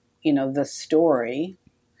really, the story.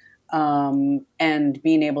 And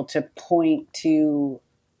being able to point to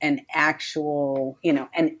an actual,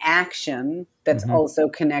 an action that's also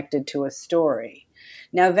connected to a story.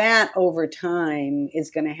 Now that over time is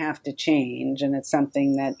going to have to change. And it's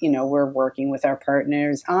something that, we're working with our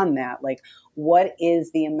partners on that. Like, what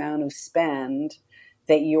is the amount of spend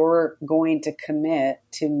that you're going to commit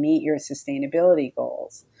to meet your sustainability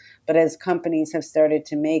goals? But as companies have started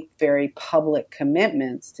to make very public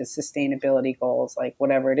commitments to sustainability goals, like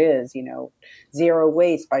whatever it is, zero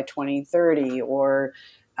waste by 2030, or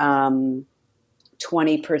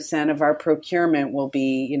 20% of our procurement will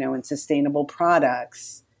be, in sustainable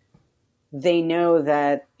products, they know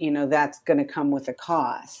that, that's going to come with a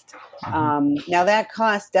cost. Now that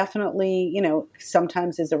cost definitely,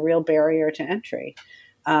 sometimes is a real barrier to entry.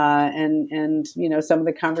 And some of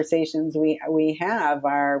the conversations we have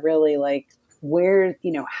are really like, where,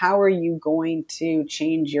 how are you going to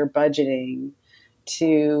change your budgeting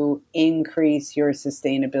to increase your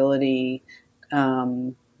sustainability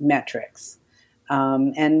metrics?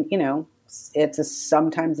 And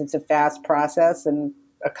sometimes it's a fast process, and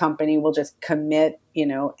a company will just commit,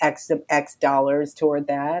 X dollars toward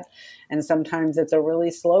that. And sometimes it's a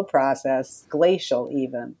really slow process, glacial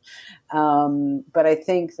even. But I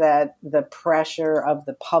think that the pressure of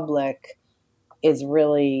the public is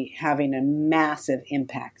really having a massive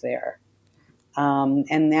impact there.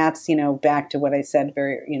 And that's, back to what I said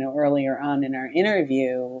very, earlier on in our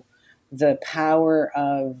interview, the power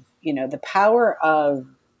of,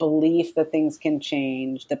 belief that things can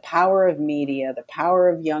change, the power of media, the power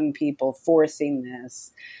of young people forcing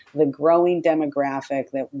this, the growing demographic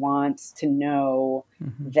that wants to know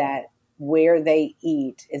that where they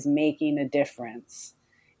eat is making a difference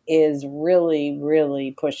is really,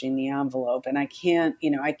 really pushing the envelope. And I cannot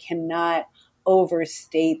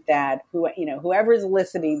overstate that. Whoever's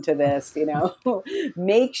listening to this,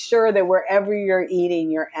 make sure that wherever you're eating,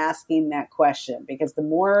 you're asking that question, because the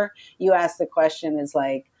more you ask the question is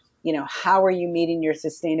like, how are you meeting your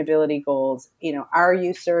sustainability goals? Are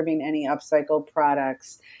you serving any upcycled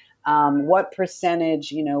products? What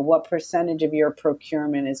percentage of your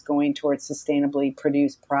procurement is going towards sustainably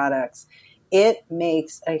produced products? It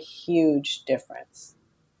makes a huge difference.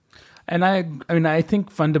 And I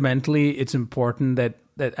think fundamentally it's important that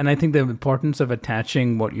and I think the importance of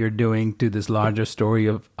attaching what you're doing to this larger story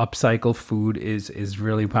of upcycle food is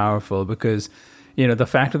really powerful, because the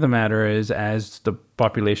fact of the matter is, as the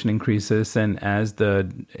population increases and as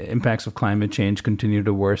the impacts of climate change continue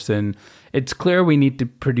to worsen, it's clear we need to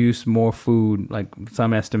produce more food, like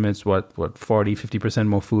some estimates, 40-50%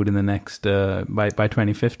 more food in the next by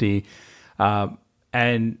 2050.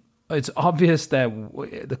 And it's obvious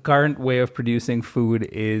that the current way of producing food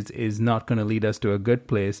is not going to lead us to a good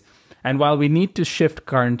place. And while we need to shift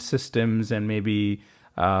current systems and maybe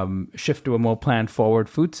shift to a more plant-forward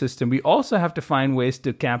food system, we also have to find ways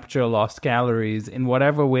to capture lost calories in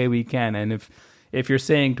whatever way we can. And if you're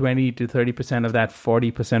saying 20 to 30% of that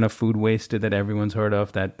 40% of food wasted that everyone's heard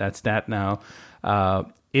of, that stat now,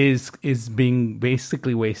 is being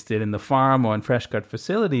basically wasted in the farm or in fresh-cut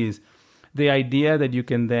facilities, the idea that you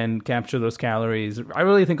can then capture those calories, I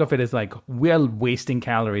really think of it as like we're wasting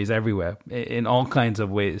calories everywhere in all kinds of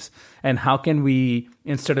ways. And how can we,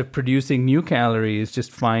 instead of producing new calories,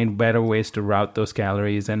 just find better ways to route those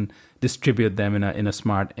calories and distribute them in a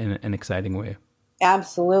smart and exciting way?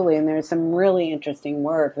 Absolutely. And there's some really interesting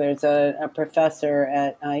work. There's a professor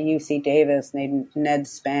at UC Davis named Ned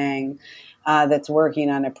Spang that's working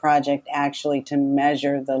on a project actually to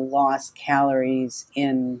measure the lost calories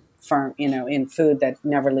in food that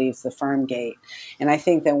never leaves the farm gate. And I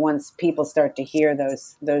think that once people start to hear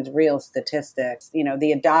those real statistics,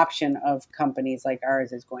 the adoption of companies like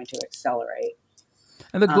ours is going to accelerate.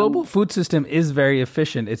 And the global food system is very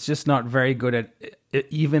efficient. It's just not very good at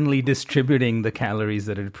evenly distributing the calories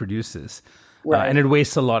that it produces. Right. And it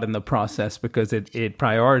wastes a lot in the process because it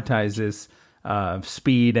prioritizes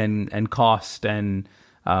speed and cost and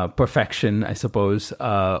perfection, I suppose,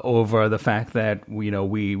 over the fact that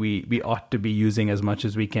we ought to be using as much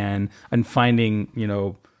as we can and finding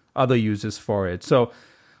other uses for it. So,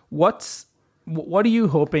 what are you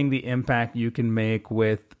hoping the impact you can make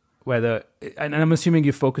with whether? And I'm assuming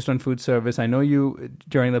you focused on food service. I know you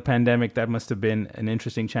during the pandemic, that must have been an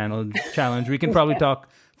interesting challenge. We can probably talk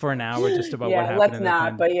for an hour just about what happened. Let's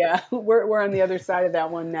not. But yeah, we're on the other side of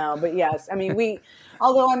that one now. But yes, I mean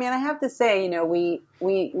I have to say,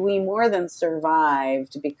 we more than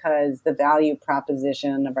survived because the value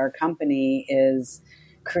proposition of our company is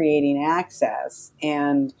creating access.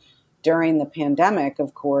 And during the pandemic,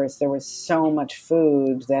 of course, there was so much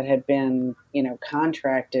food that had been,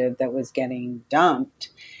 contracted that was getting dumped.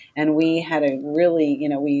 And we had a really,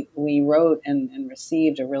 we wrote and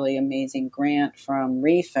received a really amazing grant from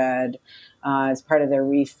ReFed as part of their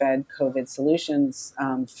ReFed COVID Solutions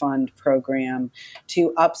Fund program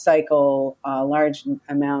to upcycle a large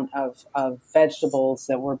amount of vegetables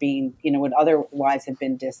that were being, would otherwise have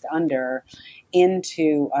been dished under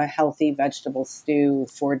into a healthy vegetable stew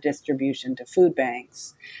for distribution to food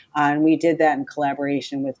banks. And we did that in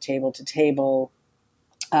collaboration with Table to Table,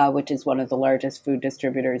 which is one of the largest food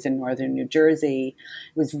distributors in northern New Jersey.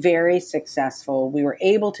 It was very successful. We were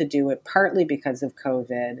able to do it partly because of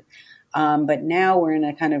COVID, but now we're in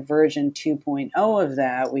a kind of version 2.0 of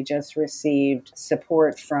that. We just received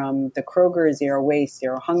support from the Kroger Zero Waste,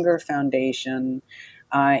 Zero Hunger Foundation,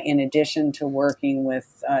 in addition to working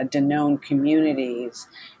with Danone communities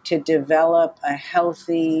to develop a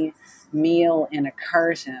healthy meal in a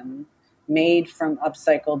carton made from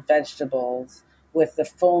upcycled vegetables with the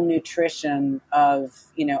full nutrition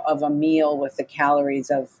of a meal with the calories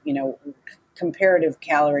of, comparative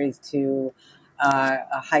calories to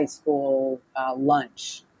a high school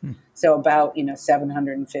lunch. So about,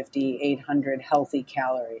 750, 800 healthy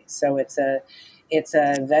calories. So it's a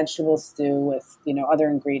vegetable stew with, other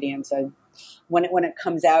ingredients, when it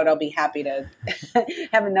comes out, I'll be happy to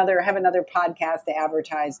have another podcast to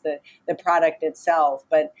advertise the product itself.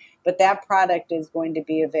 But that product is going to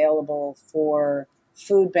be available for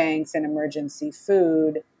food banks and emergency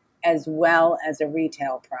food as well as a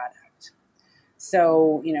retail product.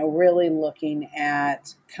 So, really looking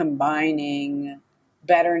at combining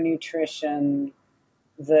better nutrition,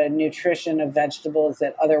 the nutrition of vegetables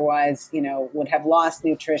that otherwise, would have lost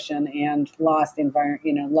nutrition and lost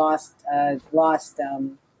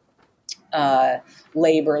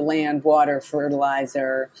labor, land, water,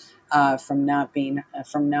 fertilizer from not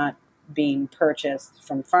being purchased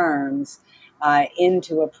from farms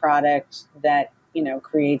into a product that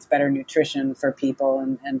creates better nutrition for people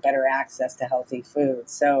and better access to healthy food.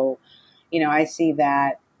 So, I see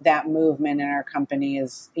that movement in our company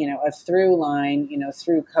is, a through line,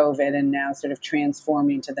 through COVID and now sort of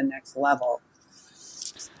transforming to the next level.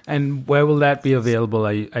 And where will that be available?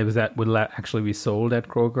 Will that actually be sold at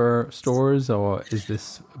Kroger stores, or is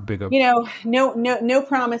this bigger? No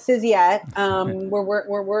promises yet.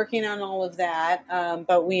 We're working on all of that,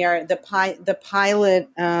 but we are the pilot.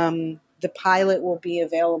 The pilot will be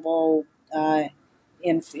available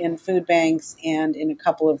in food banks and in a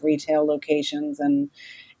couple of retail locations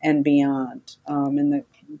and beyond. And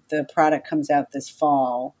the product comes out this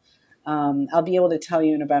fall. I'll be able to tell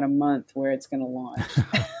you in about a month where it's going to launch.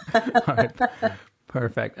 All right.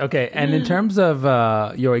 Perfect. Okay. And in terms of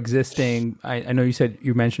your existing, I know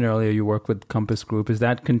you mentioned earlier you work with Compass Group. Is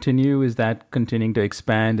that continuing to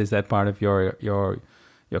expand? Is that part of your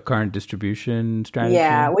current distribution strategy?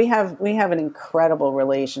 Yeah, we have an incredible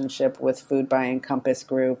relationship with Food Buy and Compass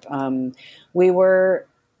Group. We were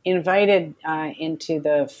invited into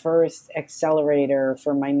the first accelerator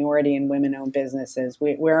for minority and women-owned businesses.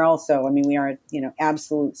 We're also, we are,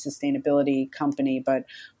 absolute sustainability company, but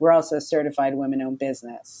we're also a certified women-owned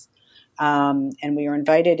business. And we were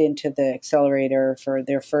invited into the accelerator for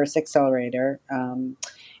their first accelerator,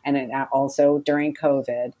 and also during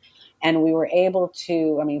COVID. And we were able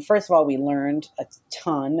to, first of all, we learned a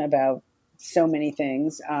ton about so many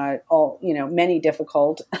things, many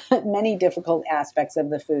difficult aspects of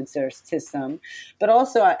the food system, but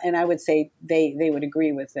also, and I would say they would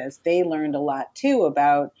agree with this, they learned a lot too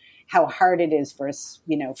about how hard it is for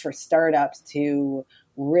startups to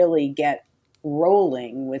really get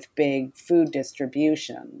rolling with big food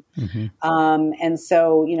distribution. Mm-hmm. And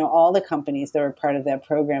so, all the companies that are part of that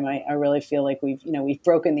program, I really feel like we've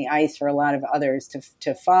broken the ice for a lot of others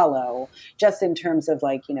to follow, just in terms of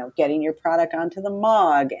getting your product onto the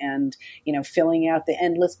MOG and, filling out the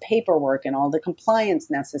endless paperwork and all the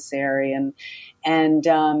compliance necessary.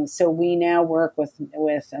 And so we now work with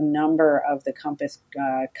a number of the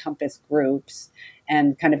Compass groups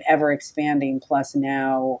and kind of ever expanding, plus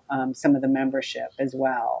now some of the membership as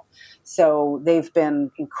well. So they've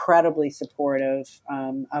been incredibly supportive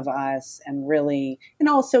of us, and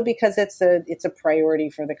also because it's a priority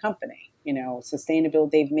for the company.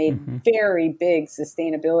 Sustainability. They've made very big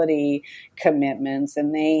sustainability commitments,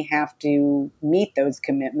 and they have to meet those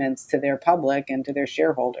commitments to their public and to their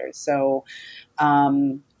shareholders. So.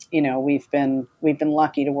 We've been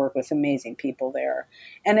lucky to work with amazing people there,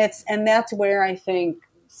 and that's where I think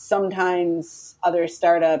sometimes other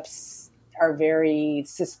startups are very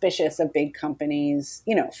suspicious of big companies,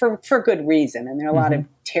 for good reason, and there are a lot of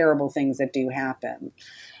terrible things that do happen.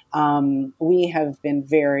 We have been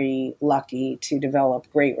very lucky to develop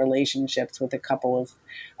great relationships with a couple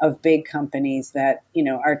of big companies that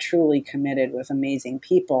are truly committed with amazing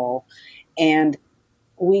people, and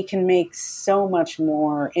we can make so much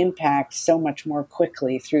more impact so much more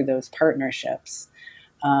quickly through those partnerships.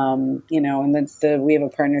 And we have a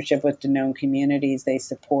partnership with Danone Communities. They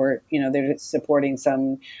support, they're supporting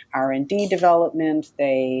some R&D development.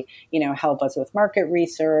 They, help us with market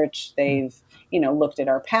research. They've, looked at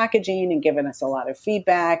our packaging and given us a lot of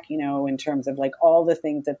feedback, in terms of all the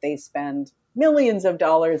things that they spend millions of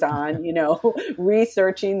dollars on,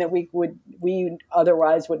 researching that we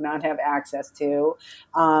otherwise would not have access to.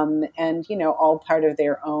 And, all part of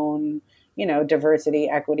their own, diversity,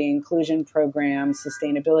 equity, inclusion programs,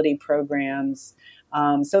 sustainability programs.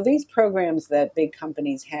 So these programs that big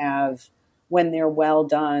companies have, when they're well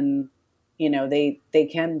done, they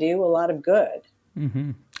can do a lot of good.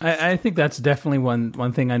 Mm-hmm. I think that's definitely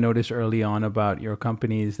one thing I noticed early on about your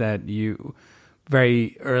company is that you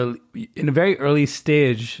in a very early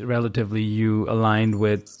stage, relatively, you aligned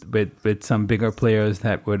with some bigger players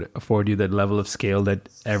that would afford you that level of scale that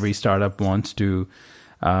every startup wants to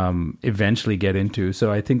eventually get into.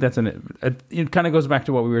 So I think that's it kind of goes back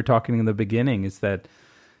to what we were talking in the beginning, is that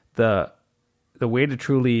the way to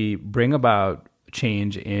truly bring about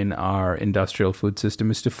change in our industrial food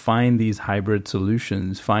system is to find these hybrid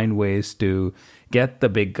solutions, find ways to get the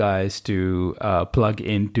big guys to plug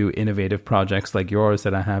into innovative projects like yours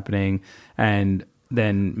that are happening, and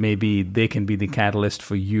then maybe they can be the catalyst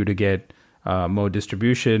for you to get more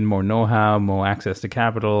distribution, more know-how, more access to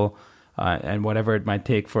capital, and whatever it might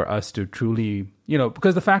take for us to truly,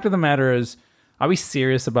 because the fact of the matter is, are we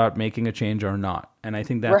serious about making a change or not? And I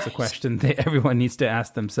think that's the question that everyone needs to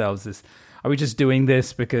ask themselves is, are we just doing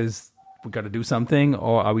this because we got to do something,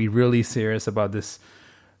 or are we really serious about this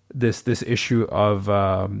issue of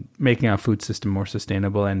making our food system more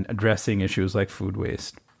sustainable and addressing issues like food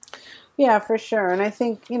waste? Yeah, for sure. And I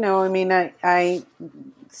think, I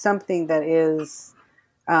something that is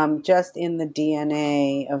just in the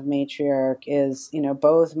DNA of Matriark is,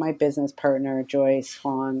 both my business partner, Joyce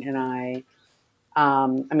Huang, and I,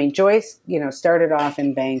 Joyce, started off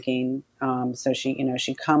in banking. So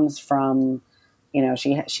she comes from,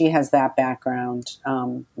 she has that background.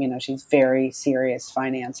 She's a very serious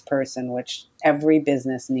finance person, which every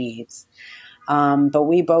business needs. But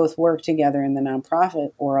we both worked together in the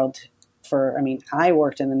nonprofit world I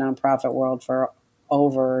worked in the nonprofit world for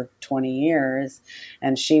over 20 years,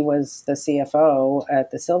 and she was the CFO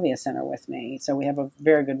at the Sylvia Center with me. So we have a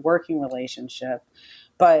very good working relationship.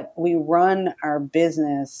 But we run our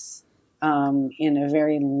business in a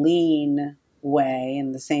very lean way,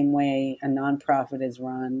 in the same way a nonprofit is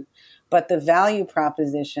run. But the value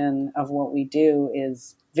proposition of what we do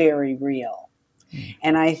is very real.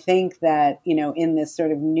 And I think that, in this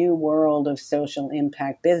sort of new world of social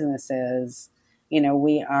impact businesses,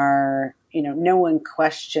 we are, no one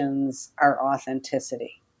questions our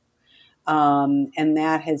authenticity. And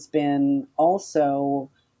that has been also,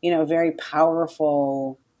 very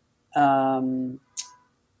powerful. That's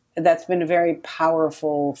been very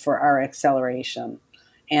powerful for our acceleration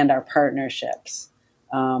and our partnerships,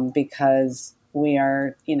 because we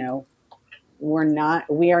are,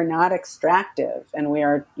 we are not extractive, and we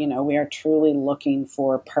are truly looking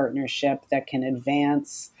for a partnership that can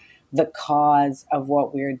advance the cause of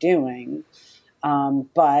what we're doing,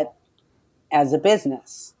 but as a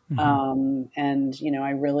business. And I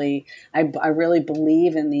really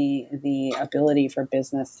believe in the ability for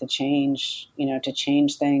business to change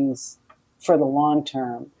things for the long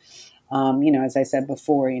term. As I said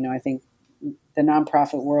before, I think the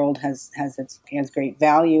nonprofit world has great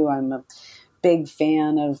value. I'm a big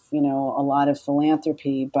fan of a lot of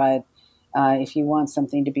philanthropy, but if you want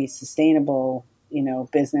something to be sustainable,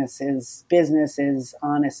 business is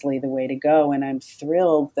honestly the way to go. And I'm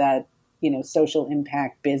thrilled that social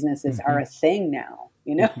impact businesses are a thing now.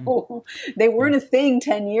 They weren't a thing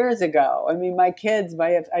 10 years ago. I mean, my kids, I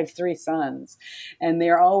have 3 sons, and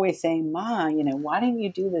they're always saying, "Ma, why didn't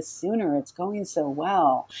you do this sooner? It's going so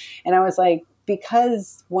well." And I was like,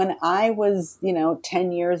 because when I was,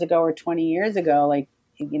 10 years ago or 20 years ago,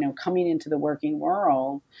 coming into the working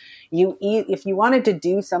world, if you wanted to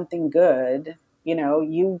do something good,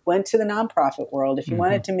 you went to the nonprofit world. If you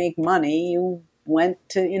wanted to make money, you went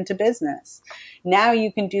into business. Now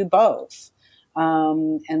you can do both.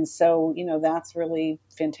 And so, that's really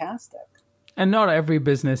fantastic. And not every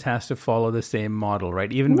business has to follow the same model,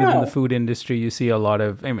 right? Even within the food industry, you see a lot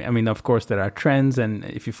of, of course, there are trends. And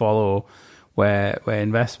if you follow where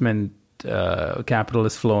investment capital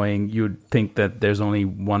is flowing, you'd think that there's only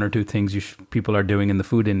one or two things people are doing in the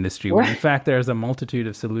food industry. When in fact, there's a multitude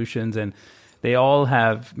of solutions, and they all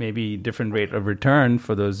have maybe different rate of return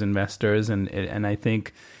for those investors. And I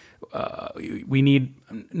think we need,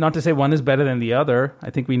 not to say one is better than the other,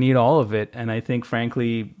 I think we need all of it. And I think,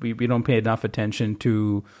 frankly, we don't pay enough attention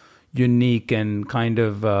to unique and kind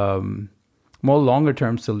of more longer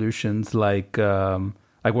term solutions like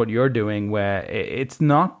what you're doing, where it's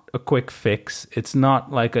not a quick fix. It's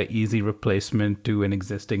not like an easy replacement to an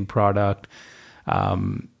existing product.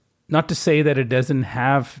 Not to say that it doesn't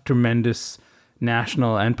have tremendous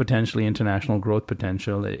national and potentially international growth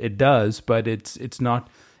potential. It does, but it's not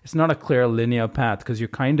a clear linear path, because you're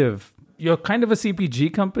kind of a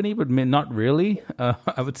CPG company, but not really.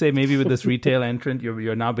 I would say maybe with this retail entrant,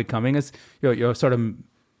 you're now becoming you're sort of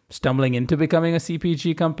stumbling into becoming a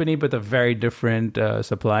CPG company, but a very different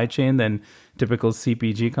supply chain than typical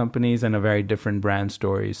CPG companies, and a very different brand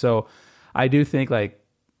story. So I do think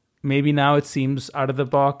maybe now it seems out of the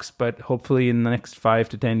box, but hopefully in the next 5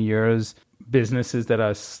 to 10 years, businesses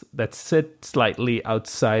that sit slightly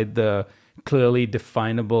outside the clearly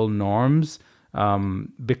definable norms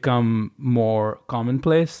become more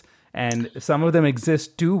commonplace. And some of them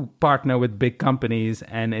exist to partner with big companies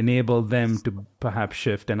and enable them to perhaps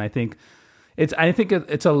shift. And I think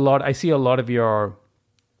it's a lot. I see a lot of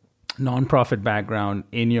nonprofit background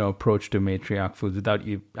in your approach to Matriark Foods without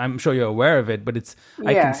you. I'm sure you're aware of it, but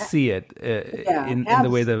I can see it in the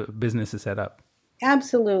way the business is set up.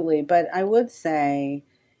 Absolutely. But I would say,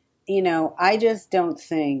 I just don't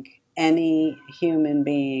think any human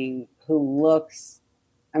being who looks,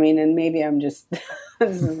 and maybe I'm just,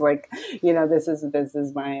 this is like, this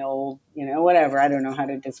is my old, whatever. I don't know how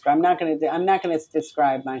to describe, I'm not going to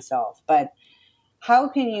describe myself, but how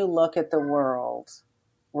can you look at the world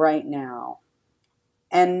right now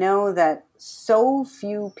and know that so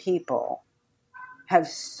few people have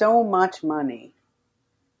so much money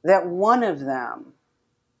that one of them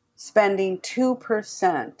spending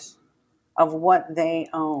 2% of what they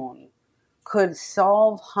own could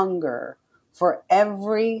solve hunger for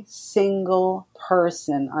every single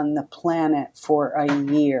person on the planet for a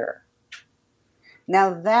year?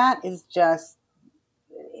 Now that is just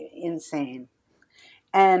insane.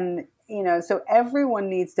 And, so everyone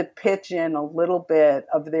needs to pitch in a little bit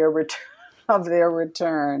of their return. And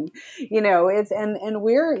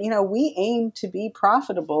we aim to be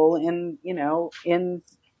profitable in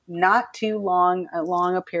not too long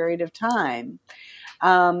a period of time.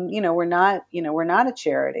 We're not a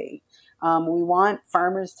charity. We want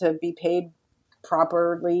farmers to be paid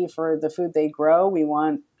properly for the food they grow. We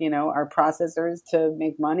want, our processors to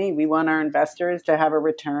make money. We want our investors to have a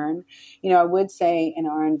return. I would say,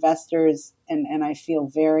 our investors, and I feel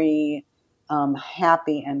very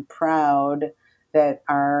happy and proud that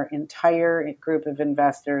our entire group of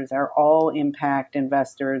investors are all impact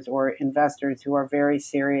investors or investors who are very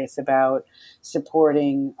serious about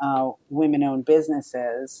supporting women-owned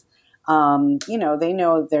businesses. They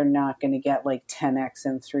know they're not going to get like 10x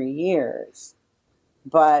in 3 years.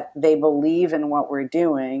 But they believe in what we're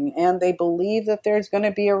doing, and they believe that there's going to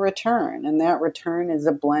be a return, and that return is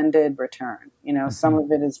a blended return. Some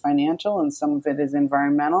of it is financial, and some of it is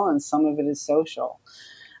environmental, and some of it is social.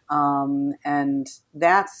 And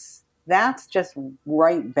that's just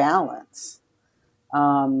right balance.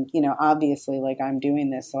 Obviously, like, I'm doing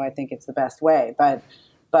this, so I think it's the best way, but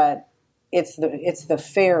it's the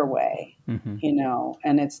fair way,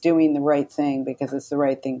 and it's doing the right thing because it's the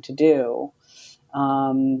right thing to do.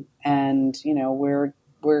 We're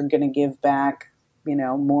going to give back,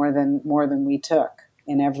 more than we took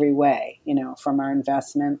in every way, from our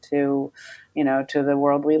investment to the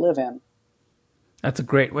world we live in. That's a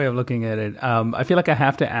great way of looking at it. I feel like I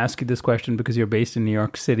have to ask you this question because you're based in New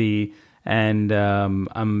York City, and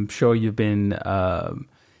I'm sure you've been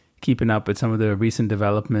keeping up with some of the recent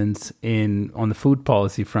developments on the food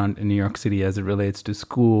policy front in New York City as it relates to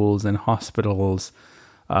schools and hospitals.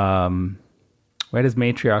 Where does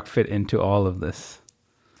Matriark fit into all of this?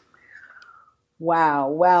 Wow.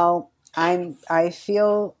 Well, I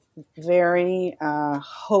feel very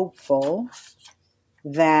hopeful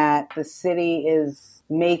that the city is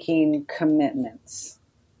making commitments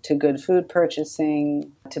to good food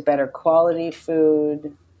purchasing, to better quality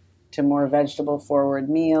food, to more vegetable forward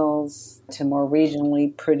meals, to more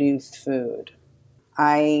regionally produced food.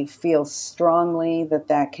 I feel strongly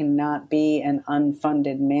that cannot be an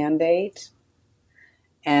unfunded mandate,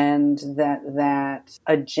 and that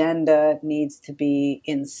agenda needs to be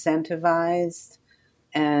incentivized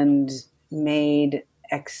and made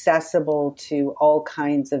accessible to all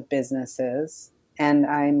kinds of businesses. And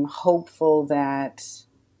I'm hopeful that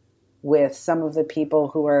with some of the people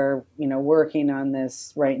who are, working on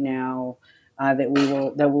this right now, that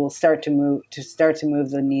we'll start to move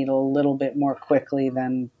the needle a little bit more quickly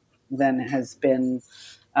than has been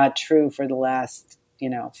true for the last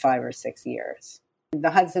 5 or 6 years.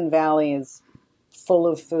 The Hudson Valley is full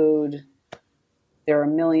of food. There are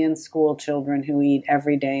 1 million school children who eat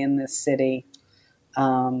every day in this city.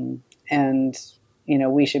 And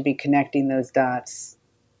we should be connecting those dots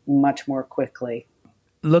much more quickly.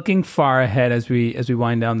 Looking far ahead as we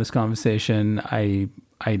wind down this conversation, I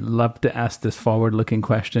love to ask this forward-looking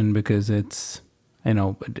question because it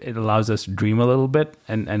allows us to dream a little bit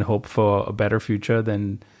and hope for a better future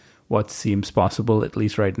than what seems possible, at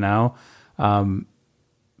least right now.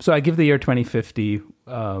 So I give the year 2050.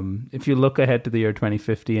 If you look ahead to the year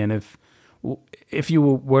 2050, and if you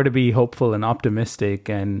were to be hopeful and optimistic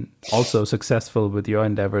and also successful with your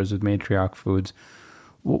endeavors with Matriark Foods,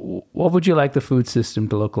 what would you like the food system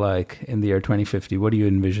to look like in the year 2050? What do you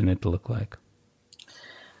envision it to look like?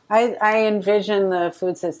 I envision the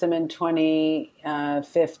food system in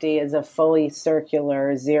 2050 as a fully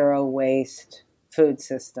circular, zero waste food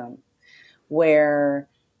system where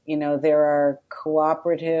there are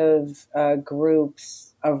cooperative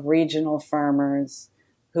groups of regional farmers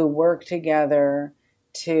who work together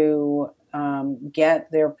to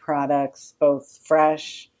get their products both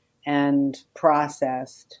fresh and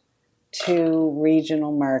processed to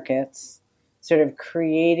regional markets, sort of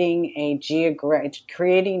creating geographic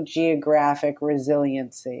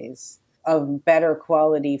resiliencies of better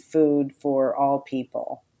quality food for all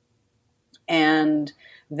people. And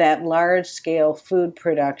that large-scale food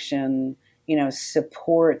production,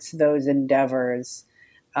 supports those endeavors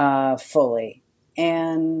fully.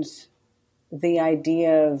 And the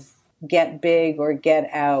idea of get big or get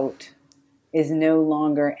out is no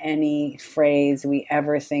longer any phrase we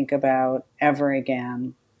ever think about ever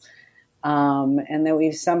again. And that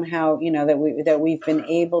we've somehow, that we've been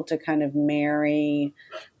able to kind of marry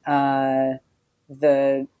the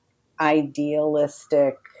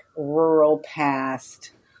idealistic rural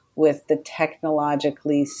past with the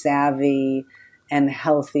technologically savvy and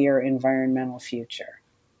healthier environmental future.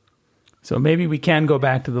 So maybe we can go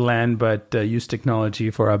back to the land, but use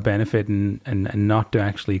technology for our benefit and not to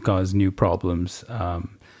actually cause new problems.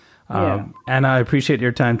 Anna, I appreciate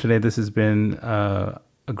your time today. This has been a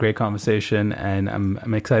great conversation, and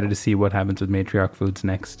I'm excited to see what happens with Matriark Foods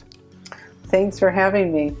next. Thanks for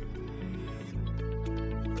having me.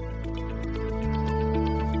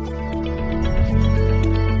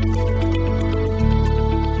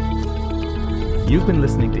 You've been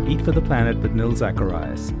listening to Eat for the Planet with Nil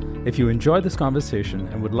Zacharias. If you enjoyed this conversation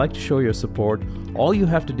and would like to show your support, all you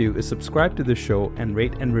have to do is subscribe to the show and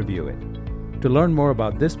rate and review it. To learn more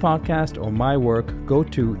about this podcast or my work, go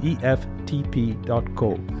to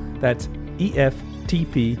eftp.co. That's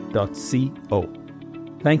eftp.co.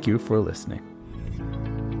 Thank you for listening.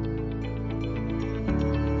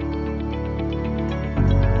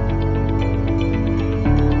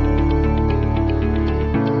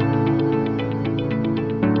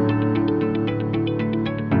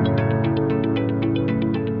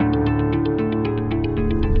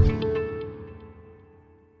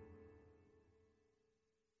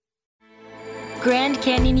 Grand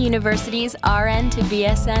Canyon University's RN to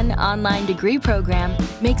BSN online degree program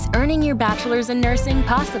makes earning your bachelor's in nursing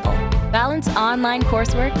possible. Balance online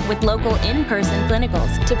coursework with local in-person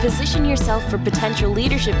clinicals to position yourself for potential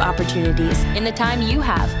leadership opportunities in the time you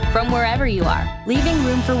have from wherever you are, leaving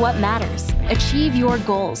room for what matters. Achieve your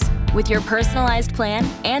goals with your personalized plan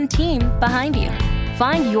and team behind you.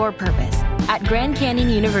 Find your purpose at Grand Canyon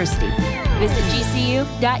University. Visit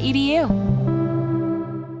gcu.edu.